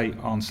would say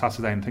on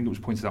Saturday, and I think it was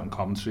pointed out in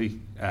commentary,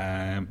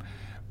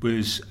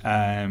 was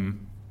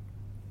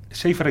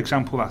say for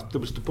example that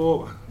there was the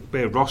ball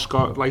where Ross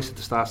got late at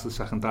the start of the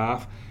second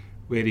half,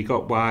 where he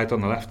got wide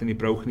on the left and he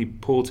broke and he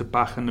pulled it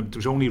back, and there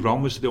was only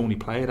Ron was the only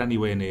player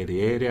anywhere near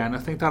the area, and I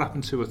think that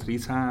happened 2 or 3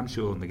 times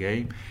during the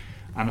game.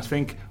 And I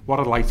think what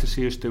I'd like to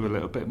see us do a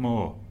little bit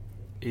more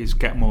is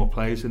get more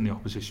players in the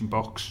opposition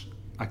box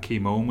at key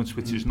moments,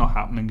 which is not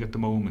happening at the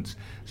moment.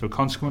 So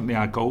consequently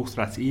our goal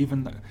threat,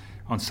 even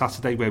on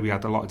Saturday where we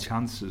had a lot of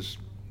chances,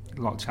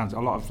 a lot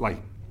of like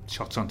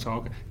shots on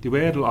target, a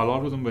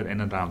lot of them were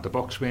in and around the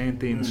box, weren't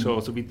they? And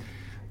sort of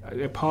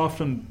apart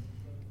from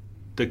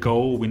the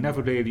goal, we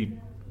never really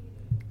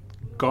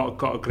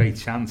got a great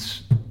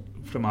chance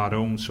from our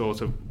own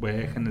sort of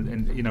work and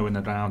in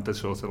and around the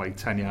sort of like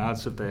 10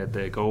 yards of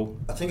their goal.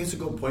 I think it's a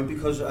good point,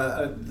 because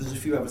there's a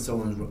few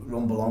Evertonians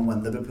rumble on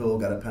when Liverpool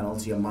get a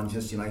penalty on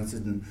Manchester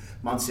United, and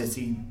Man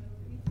City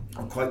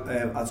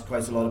has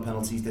quite a lot of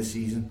penalties this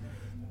season.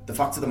 The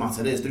fact of the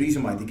matter is, the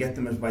reason why they get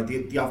them is why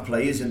they have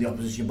players in the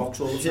opposition box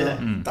all the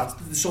time. That's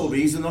the sole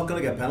reason. They're not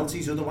going to get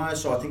penalties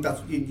otherwise. So I think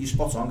that's you're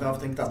spot on, Gav. I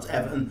think that's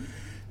Everton.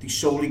 They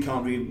solely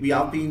can't really. We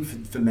have been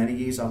for many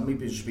years, haven't we?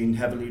 We've just been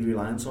heavily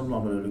reliant on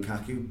Romelu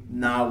Lukaku.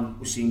 Now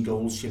we're seeing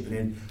goals chipping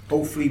in.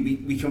 Hopefully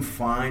we can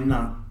find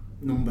that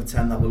number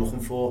 10 that we're looking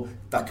for,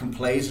 that can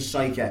play as a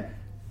striker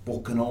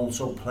but can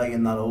also play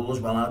in that role as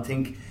well. And I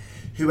think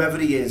whoever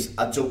he is,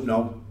 I don't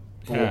know.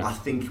 But I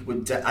think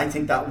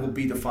that would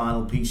be the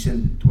final piece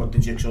in what the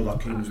jigsaw that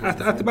Koeman's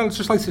well, I'd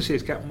just like to see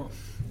us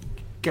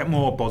get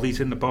more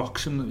bodies in the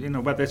box,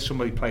 and whether it's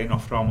somebody playing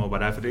off Rom or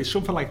whatever. It's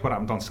something like what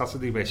happened on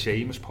Saturday where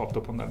Seamus popped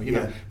up on that. You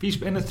know, if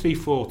he's in a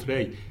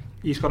 3-4-3,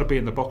 he's got to be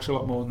in the box a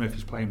lot more than if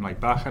he's playing like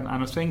back. And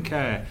I think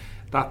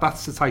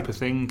that's the type of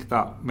thing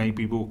that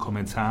maybe will come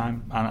in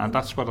time, and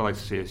that's what I'd like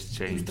to see us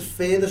change. He was the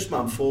furthest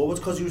man forward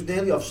because he was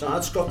nearly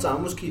offside. Scott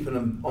Down was keeping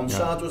him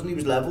onside, wasn't he? He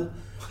was level.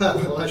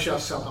 Well, that's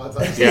just something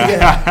like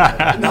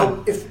that.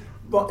 Now, if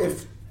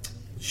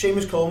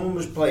Seamus Coleman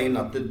was playing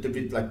at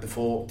the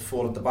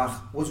four at the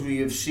back, would we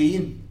have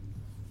seen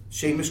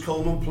Seamus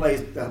Coleman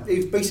play?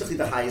 He's basically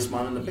the highest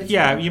man in the pitch.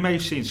 Yeah, you may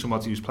have seen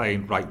somebody who's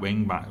playing right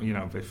wing back,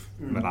 if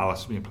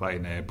Morales been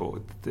playing there,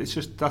 but it's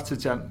just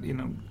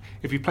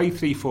if you play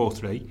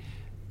 3-4-3,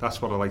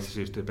 that's what I like to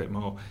see us do a bit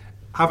more.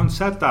 Having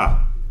said that,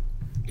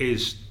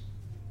 it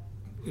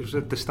was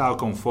the style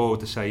going forward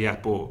to say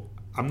but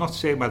I'm not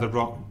saying whether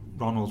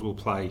Ronald will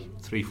play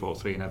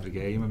 3-4-3 in every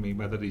game. I mean,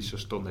 whether he's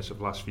just done this over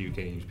the last few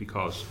games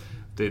because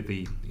we've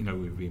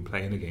been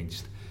playing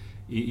against.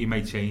 He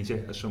may change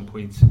it at some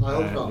point. I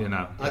hope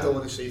not. I don't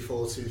want to see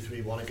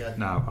 4-2-3-1 again.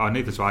 No,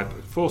 neither do I.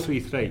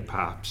 4-3-3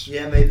 perhaps.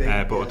 Yeah, maybe.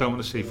 But I don't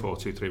want to see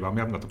 4-2-3-1. We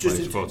haven't got the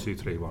players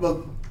 4-2-3-1.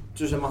 Well,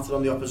 does it matter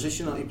on the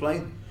opposition that you're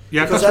playing?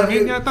 Yeah, because that's what I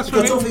mean. That's what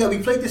I mean. Don't forget, we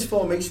played this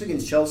formation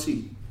against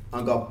Chelsea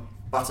and got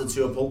battered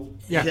to a pulp.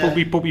 Yeah,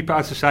 but we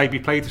as I say, we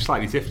played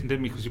slightly different,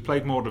 didn't we? Because we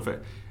played more of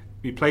it.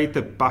 We played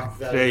the back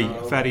three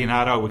very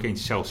narrow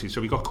against Chelsea,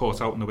 so we got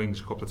caught out in the wings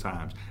a couple of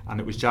times, and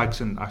it was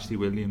Jags and Ashley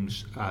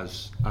Williams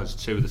as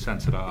two of the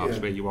centre halves,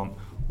 where you want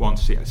one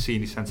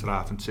senior centre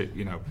half and two,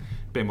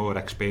 a bit more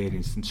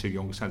experienced than two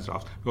younger centre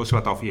halves. We also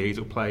had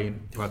Oviedo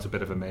playing, who had a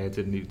bit of a mare,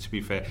 didn't he? To be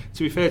fair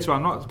to,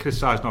 I'm not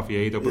criticising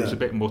Oviedo, but it was a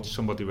bit much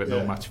somebody with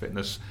no match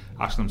fitness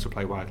asking them to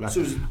play wide left,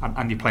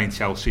 and you're playing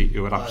Chelsea,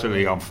 who are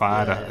absolutely on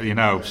fire,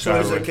 So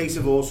is it a case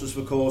of horses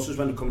for courses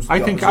when it comes to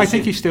I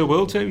think he still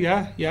will do,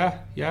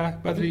 yeah.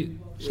 Whether he...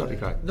 Sorry,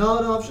 Guy.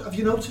 No, have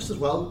you noticed as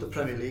well the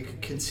Premier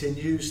League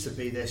continues to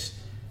be this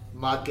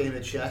mad game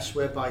of chess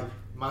whereby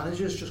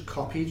managers just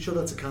copy each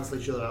other to cancel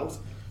each other out.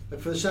 Like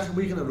for the second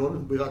week in a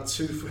run, we've had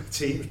two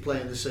teams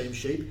playing the same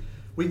shape.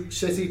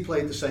 City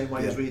played the same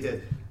way as we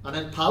did, and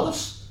then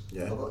Palace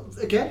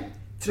again.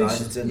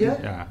 Tries it, He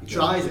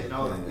tries it. You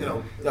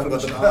know, they haven't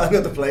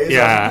got the players.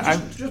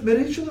 Yeah, just mirror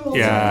each other all the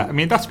yeah. time. I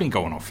mean, that's been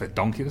going on for a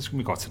donkey. That's when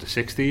we got to the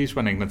 60s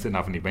when England didn't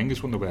have any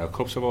wingers, won the World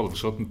Cup. So all of a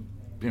sudden,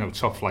 you know,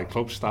 top flight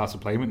clubs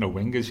started playing with no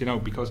wingers. You know,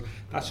 because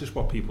that's just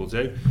what people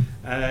do.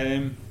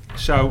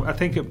 So I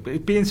think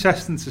it'd be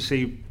interesting to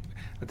see.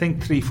 I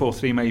think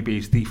 3-4-3 may be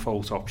his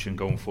default option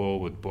going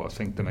forward, but I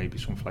think there may be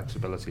some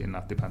flexibility in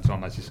that. Depends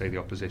on, as you say, the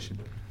opposition.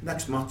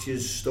 Next match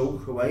is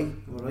Stoke away,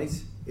 all right,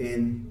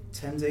 in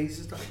 10 days,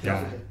 is that?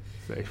 Yeah.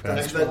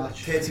 That's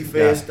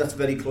 31st, that's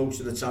very close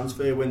to the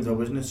transfer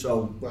window, isn't it?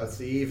 So, well, it's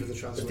the eve of the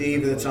transfer window. The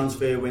eve of the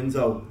transfer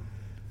window.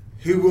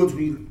 Who would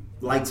we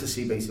like to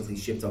see basically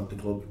shipped out the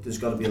club? There's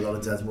got to be a lot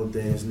of deadwood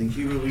there, isn't there?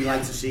 Who would we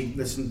like to see,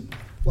 see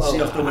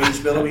off the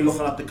wage bill? Are we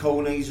looking at the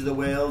Kones of the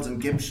world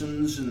and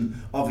Gibsons and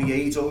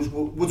Oviedos?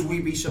 Would we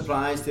be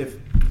surprised if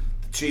the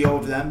trio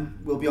of them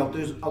will be out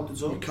the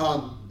door? You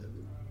can't,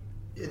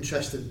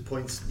 interesting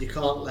points, you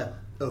can't let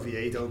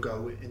Oviedo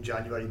go in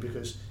January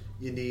because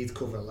you need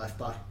cover at left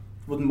back.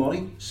 Wouldn't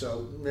worry.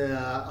 So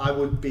I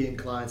would be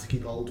inclined to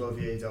keep hold of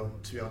Oviedo,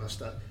 to be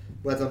honest.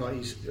 Whether or not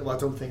I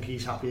don't think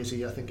he's happy as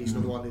he. I think he's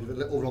another one with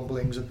little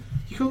rumblings, and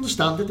you can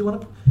understand it. They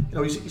want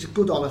to, he's a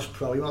good, honest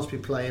pro. He wants to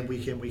be playing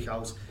week in, week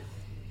out.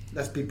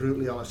 Let's be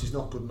brutally honest. He's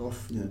not good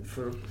enough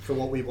for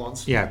what we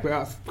want. Yeah,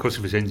 but because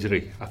of his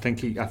injury, I think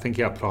he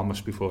had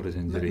promise before his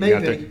injury.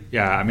 Maybe.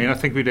 I mean, I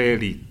think we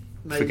really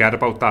forget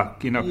about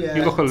that. You know,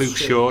 you look at Luke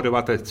Shaw, who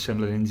had a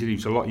similar injury.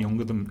 He's a lot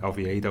younger than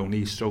Oviedo, and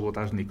he's struggled,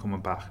 hasn't he,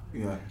 coming back?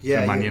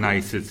 Yeah. Man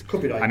United,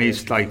 could be right, and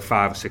he's like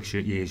 5 or 6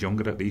 years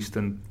younger at least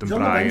than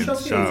Brian.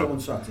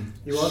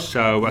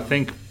 So I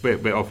think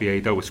with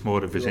Oviedo, it's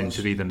more of his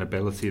injury than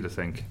ability. I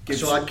think.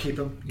 So I'd keep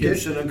him.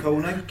 Gibson and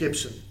Kone.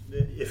 Gibson,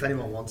 if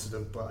anyone wanted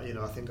him, but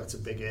I think that's a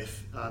big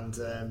if. And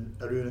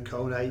Aruna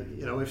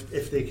Kone,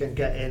 if they can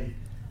get in,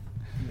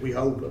 we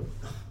hope.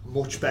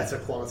 Much better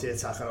quality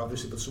attacker,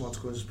 obviously, but someone to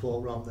go and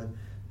support Rom, then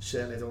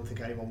certainly I don't think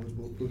anyone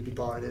would be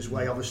barring his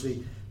way.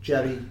 Obviously,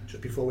 Jerry,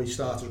 just before we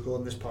started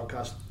recording this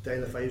podcast, De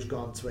La Feu's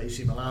gone to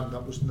AC Milan.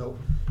 That was no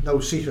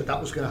secret that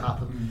was going to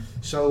happen.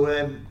 So,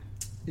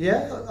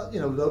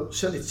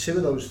 certainly two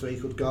of those three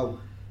could go.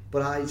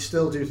 But I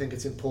still do think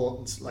it's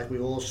important, like we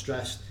all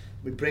stressed,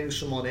 we bring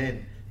someone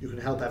in who can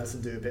help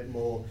Everton do a bit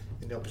more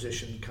in the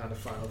opposition kind of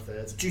final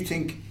third. Do you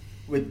think,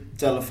 with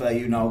De La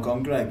Feu now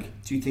gone, Greg,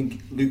 do you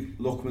think Luke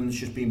Luckman's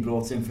just been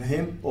brought in for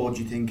him, or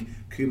do you think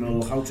Koeman will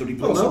look how to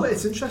replace him? No,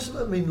 it's interesting.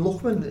 I mean,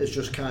 Luckman is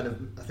just kind of,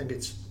 I think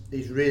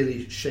he's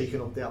really shaken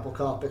up the apple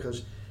cart,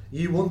 because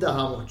you wonder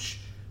how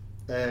much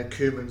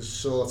Koeman's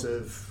sort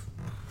of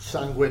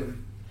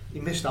sanguine, he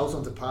missed out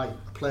on Depay,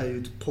 a player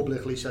who'd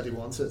publicly said he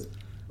wanted.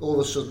 All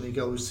of a sudden he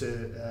goes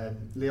to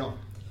Lyon.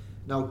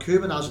 Now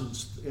Koeman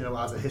hasn't, had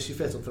a hissy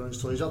fit of throwing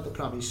his toys out the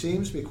pram. He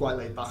seems to be quite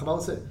laid back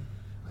about it.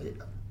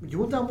 You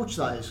wonder how much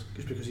that is,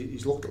 just because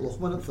he's looked at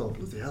Luckman and thought,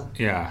 bloody hell.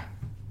 Yeah.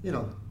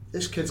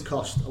 This kid's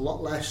cost a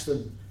lot less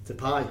than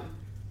Depay.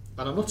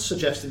 And I'm not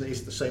suggesting that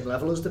he's at the same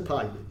level as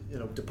Depay.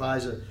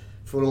 Depay's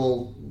for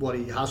all what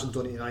he hasn't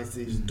done at United,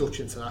 he's a Dutch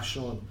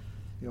international,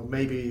 and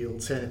maybe he'll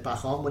turn it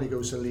back on when he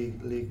goes to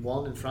League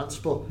One in France.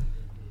 But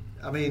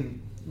I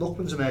mean,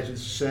 Luckman's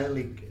emergence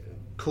certainly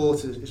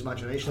caught his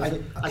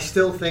imagination. I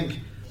still think,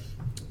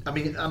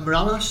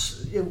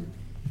 Morales,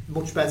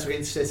 much better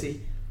against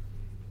City.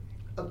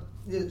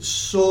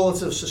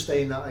 Sort of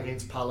sustained that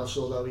against Palace,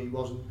 although he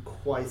wasn't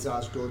quite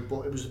as good,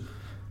 but it was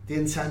the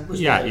intent was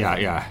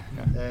there.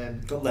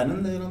 Got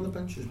Lennon there on the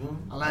bench as well.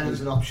 And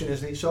Lennon's an option,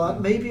 isn't he? So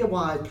maybe a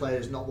wide player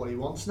is not what he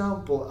wants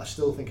now, but I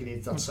still think he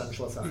needs that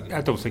central attack.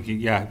 I don't think he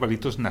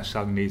doesn't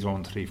necessarily need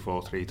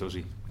 1-3-4-3, does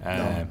he?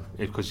 No.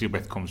 Because your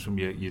width comes from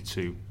your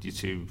two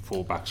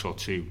full-backs or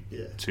two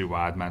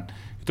wide men.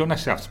 You don't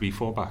necessarily have to be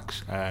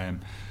full-backs.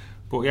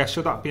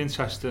 So that'd be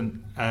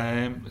interesting.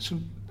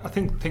 I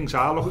think things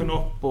are looking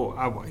up, but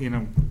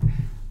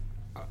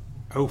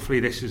hopefully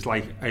this is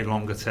like a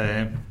longer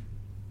term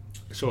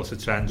sort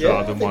of trend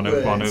rather than one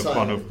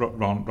of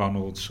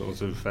Ronald's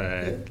sort of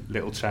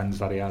little trends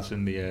that he has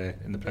in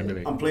the Premier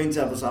League. I'm playing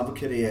devil's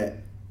advocate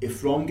here.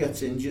 If Ron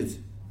gets injured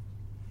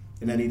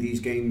in any of these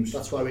games,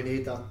 that's why we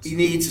need that. He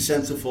needs a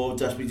centre forward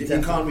desperately.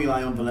 You can't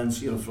rely on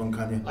Valencia up front,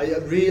 can you? I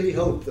really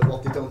hope that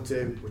what they don't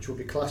do, which would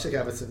be classic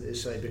Everton,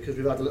 is say, because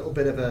we've had a little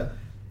bit of a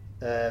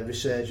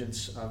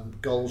resurgence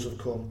and goals have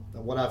come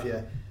and what have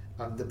you,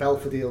 and the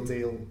Belfodil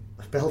deal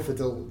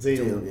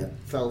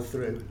fell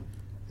through.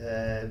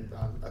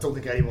 I don't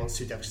think anyone's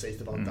too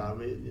devastated about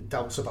that.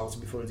 Doubts about it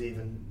before he'd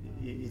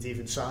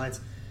even signed,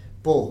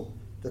 but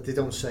that they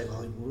don't say,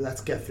 well,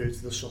 let's get through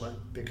to the summer,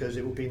 because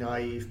it would be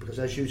naive. Because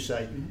as you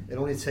say, it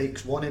only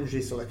takes one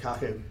injury to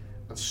Lukaku,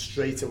 and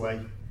straight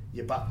away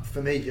you're back.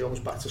 For me, you're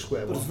almost back to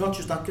square one. But it's not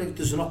just that, Greg.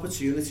 There's an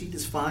opportunity.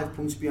 There's 5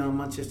 points behind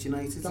Manchester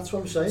United. That's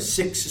what I'm saying.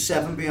 6 or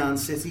 7 behind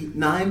City,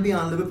 9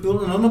 behind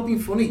Liverpool. And I'm not being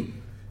funny.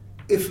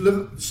 If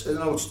Liverpool, it's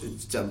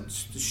a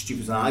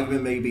stupid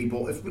argument maybe,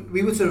 but if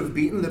we were to have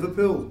beaten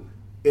Liverpool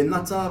in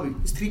that derby,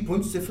 it's 3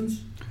 points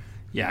difference.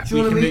 Yeah, do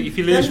you know what I mean? If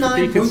you lose,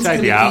 you can say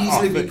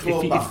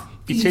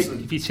if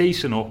if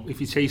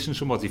you're chasing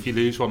somebody, if you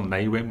lose one and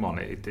they win one,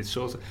 it's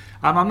sort of.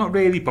 And I'm not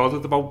really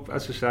bothered about,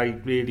 as I say,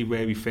 really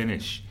where we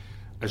finish,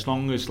 as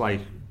long as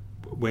like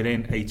we're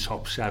in a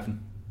top 7.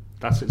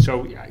 That's it.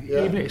 So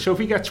so if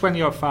we get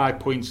 5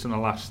 points in the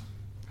last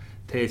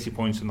 30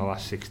 points in the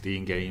last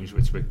 16 games,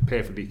 which we're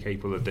perfectly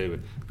capable of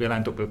doing, we'll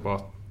end up with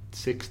what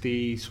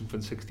 60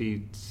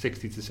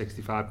 to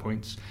 65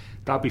 points.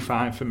 That'd be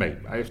fine for me.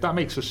 If that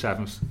makes us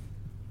 7th,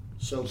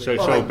 so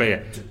be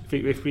it.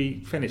 If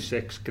we finish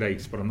 6th,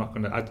 great. But I'm not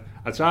going to.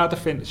 I'd rather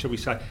finish. Shall we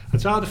say?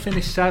 I'd rather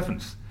finish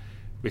 7th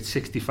with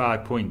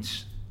 65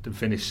 points than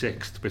finish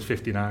 6th with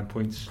 59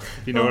 points.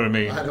 If you know what I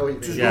mean. I know what you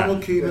mean. Does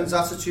Ronald Koeman's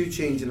attitude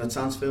change in the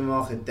transfer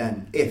market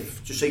then?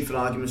 If, just say for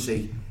argument's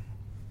sake,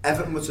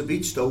 Everton were to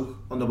beat Stoke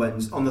on the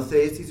Wednesday, on the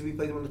 30th, we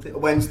play them on the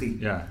Wednesday.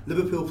 Yeah.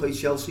 Liverpool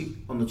plays Chelsea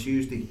on the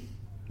Tuesday.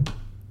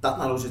 That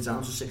narrows it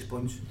down to 6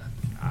 points.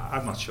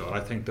 I'm not sure.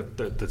 I think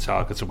the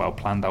targets are well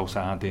planned out,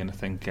 aren't they? And I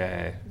think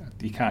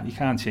you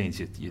can't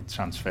change your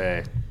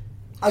transfer.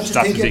 I just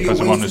strategy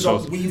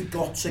think we've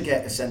got to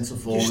get a centre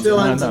forward. You still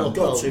end up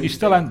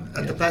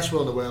at the best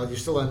world in the world. You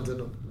still end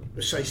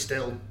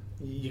up.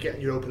 You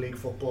get Europa League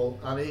football,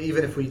 and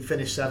even if we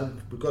finish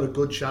 7th, we've got a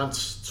good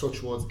chance.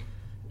 Touch wood.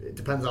 It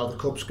depends how the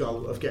cups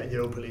go of getting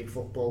Europa League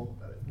football.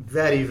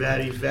 Very,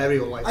 very, very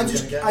unlikely.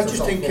 I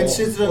just think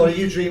considering. Or are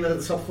you dreaming of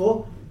the top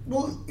 4?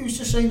 Well, who's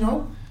to say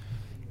no?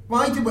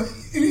 Why do we?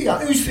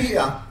 Who's for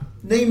you?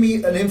 Name me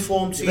an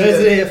informed team.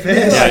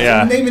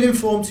 Name an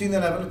informed team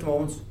that Everton at the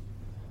moment.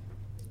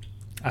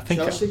 I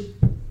think Chelsea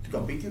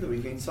got beat the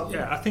weekend.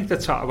 I think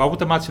that's. I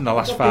would imagine the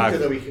last 5.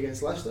 The week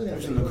against Leicester. It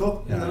was in the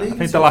cup, in the league. I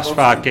think the last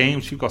 5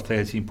 games you've got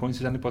 13 points.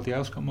 Has anybody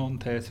else got more than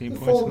 13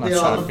 points in that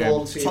 5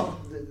 games?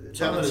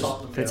 It's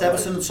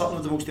Everton and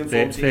Tottenham the most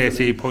informed team.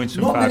 13 points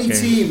in 5 games. Not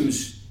many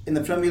teams in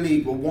the Premier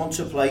League will want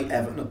to play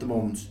Everton at the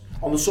moment,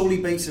 on the solely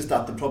basis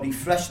that they're probably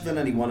fresher than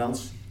anyone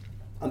else,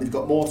 and they've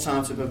got more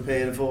time to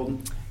prepare for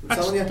them. I'm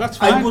telling you,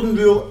 I wouldn't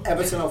rule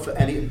Everton out for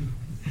anything.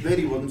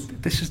 Really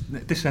wouldn't.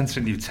 This enters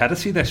new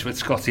territory. This with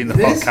Scotty in the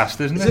podcast,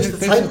 isn't it? Is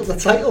this the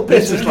title bit?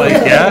 This is like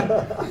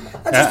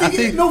I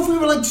think if we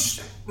were like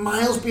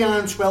miles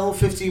behind 12,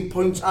 15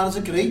 points, I'd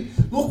agree.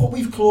 Look what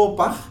we've clawed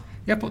back.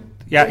 Yeah, but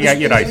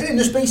you're right. In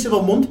the space of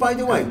a month, by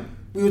the way.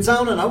 We were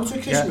down and out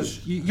at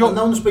Christmas. And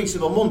now in the space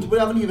of a month, we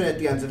haven't even at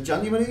the end of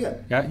January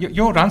yet. Yeah,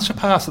 your answer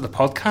part of the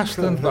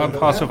podcast and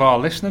part of our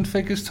listening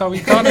figures, Tommy.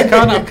 You can't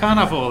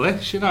have all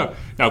this, you know.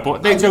 No,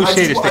 but no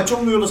seriously. I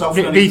don't rule us out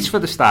for reach for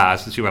the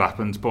stars to see what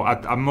happens.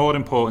 But I'm more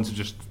important to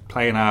just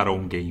playing our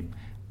own game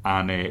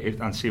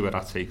and see where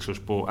that takes us.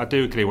 But I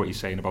do agree what you're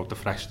saying about the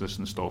freshness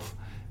and stuff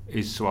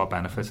is to our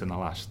benefit in the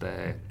last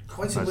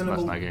quite a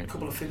winnable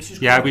couple of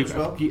fixtures. Yeah, as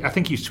well. I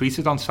think you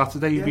tweeted on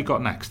Saturday we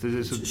got next.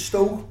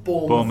 Stoke,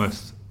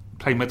 Bournemouth.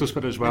 Play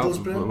Middlesbrough as well.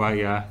 Well,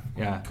 yeah.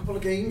 A couple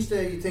of games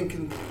there. You're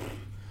thinking,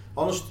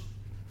 honest,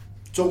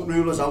 don't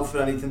rule us out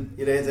for anything.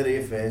 You're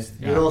here first.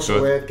 You're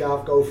also heard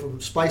Gav go from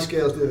Spice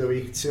Girls the other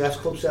week to F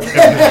Club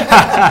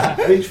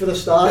 7. Reach for the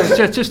stars.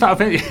 Just out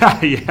of it,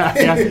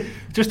 yeah.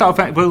 Just out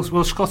of it,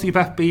 will Scotty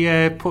Bet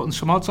be putting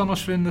some odds on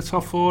us for in the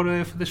top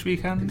 4 for this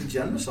weekend? He'll be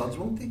generous odds,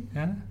 won't he?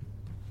 Yeah.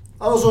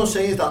 All I was going to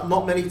say is that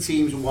not many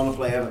teams will want to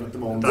play Everton at the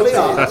moment.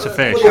 That's a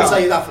fair shout. I'll tell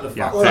you that for the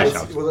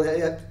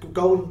fact.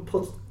 Go and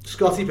put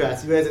Scotty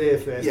Bet. You heard it here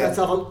first. Yeah. Let's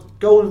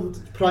go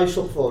and price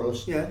up for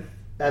us. Yeah.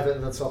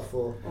 Everton the top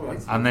 4. All right.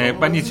 And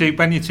when you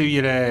do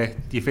your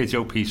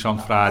video piece on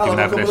Friday,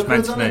 whenever it's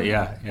mentioned it,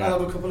 I'll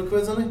have a couple of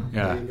quid on it.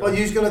 Yeah. Well,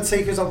 you're going to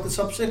take us out the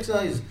top 6,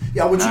 guys.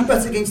 Yeah. Would you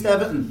bet against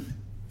Everton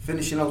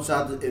finishing in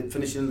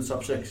the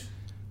top 6?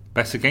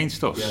 Bet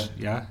against us?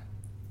 Yeah.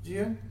 Do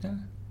you? Yeah.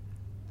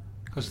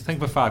 Because I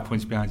think we're 5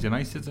 points behind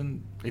United,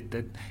 and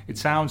it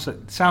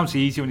sounds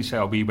easy when you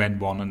say, we win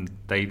 1 and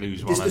they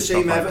lose 1. It's the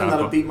same Everton that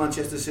have beat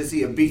Manchester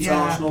City, have beat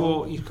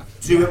Arsenal,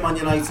 2 at Man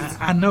United.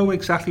 I know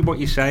exactly what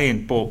you're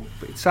saying, but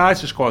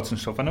size of squads and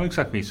stuff, I know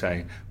exactly what you're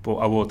saying, but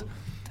I would.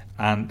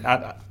 And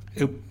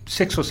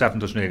 6 or 7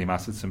 doesn't really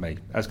matter to me.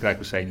 As Greg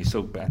was saying, you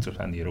still better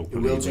than the Europa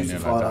League. It will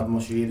justify that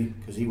much, really,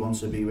 because he wants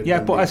to be with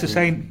them. But as I was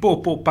saying, but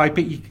by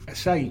you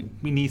say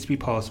we need to be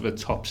part of a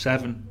top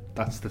 7.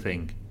 That's the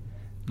thing.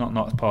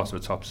 Not part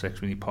of the top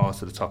 6, we need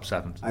part of the top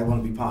 7. I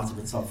want to be part of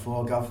the top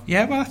 4, Gav.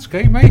 Yeah, well, that's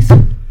great, mate.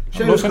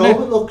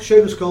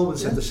 Seamus Coleman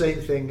said the same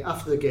thing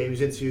after the game. He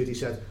was interviewed. He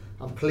said,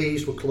 I'm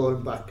pleased we're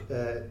clawing back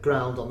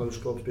ground on those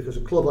clubs, because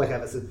a club like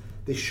Everton,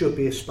 they should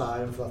be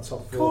aspiring for that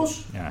top 4. Of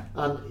course. Yeah.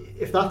 And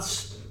if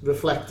that's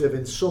reflective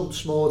in some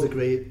small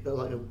degree,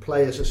 like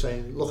players are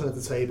saying, looking at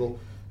the table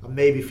and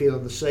maybe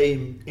feeling the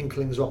same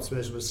inklings of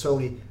optimism as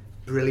Tony,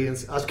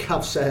 brilliant. As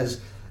Gav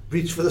says,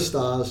 reach for the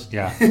stars.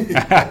 Yeah.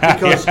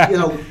 Because,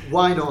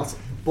 why not?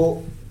 But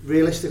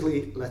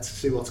realistically, let's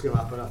see what's going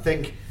to happen. I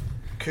think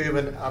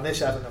Koeman and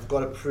this Everton have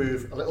got to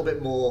prove a little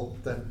bit more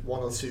than 1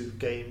 or 2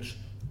 games.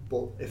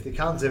 But if they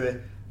can do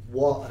it,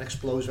 what an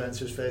explosion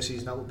into his first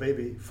season that would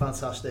be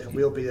fantastic, and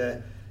we'll be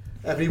there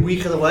every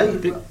week of the way.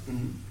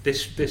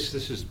 This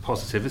is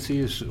positivity,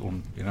 is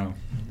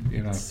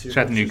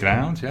setting new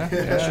ground. Yeah.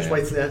 Let's just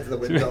wait till the end of the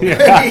window.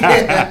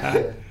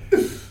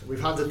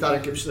 handed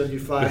Darren Gibson a new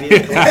 5-year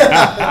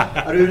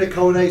contract. Aruna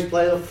Kone's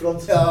playing up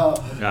front.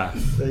 Yeah.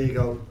 There you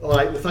go. All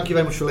right, well, thank you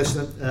very much for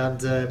listening.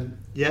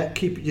 And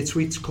keep your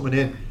tweets coming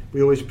in.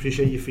 We always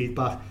appreciate your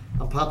feedback.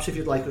 And perhaps if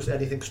you'd like us,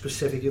 anything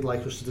specific you'd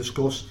like us to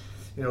discuss,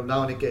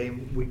 now in a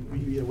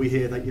game, we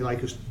hear that you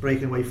like us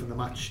breaking away from the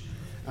match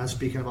and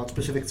speaking about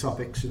specific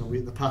topics.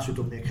 In the past we've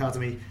done the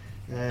academy.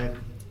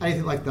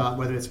 Anything like that,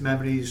 whether it's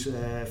memories,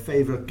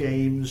 favourite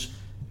games,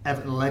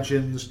 Everton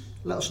legends,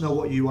 let us know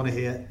what you want to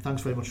hear.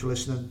 Thanks very much for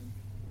listening.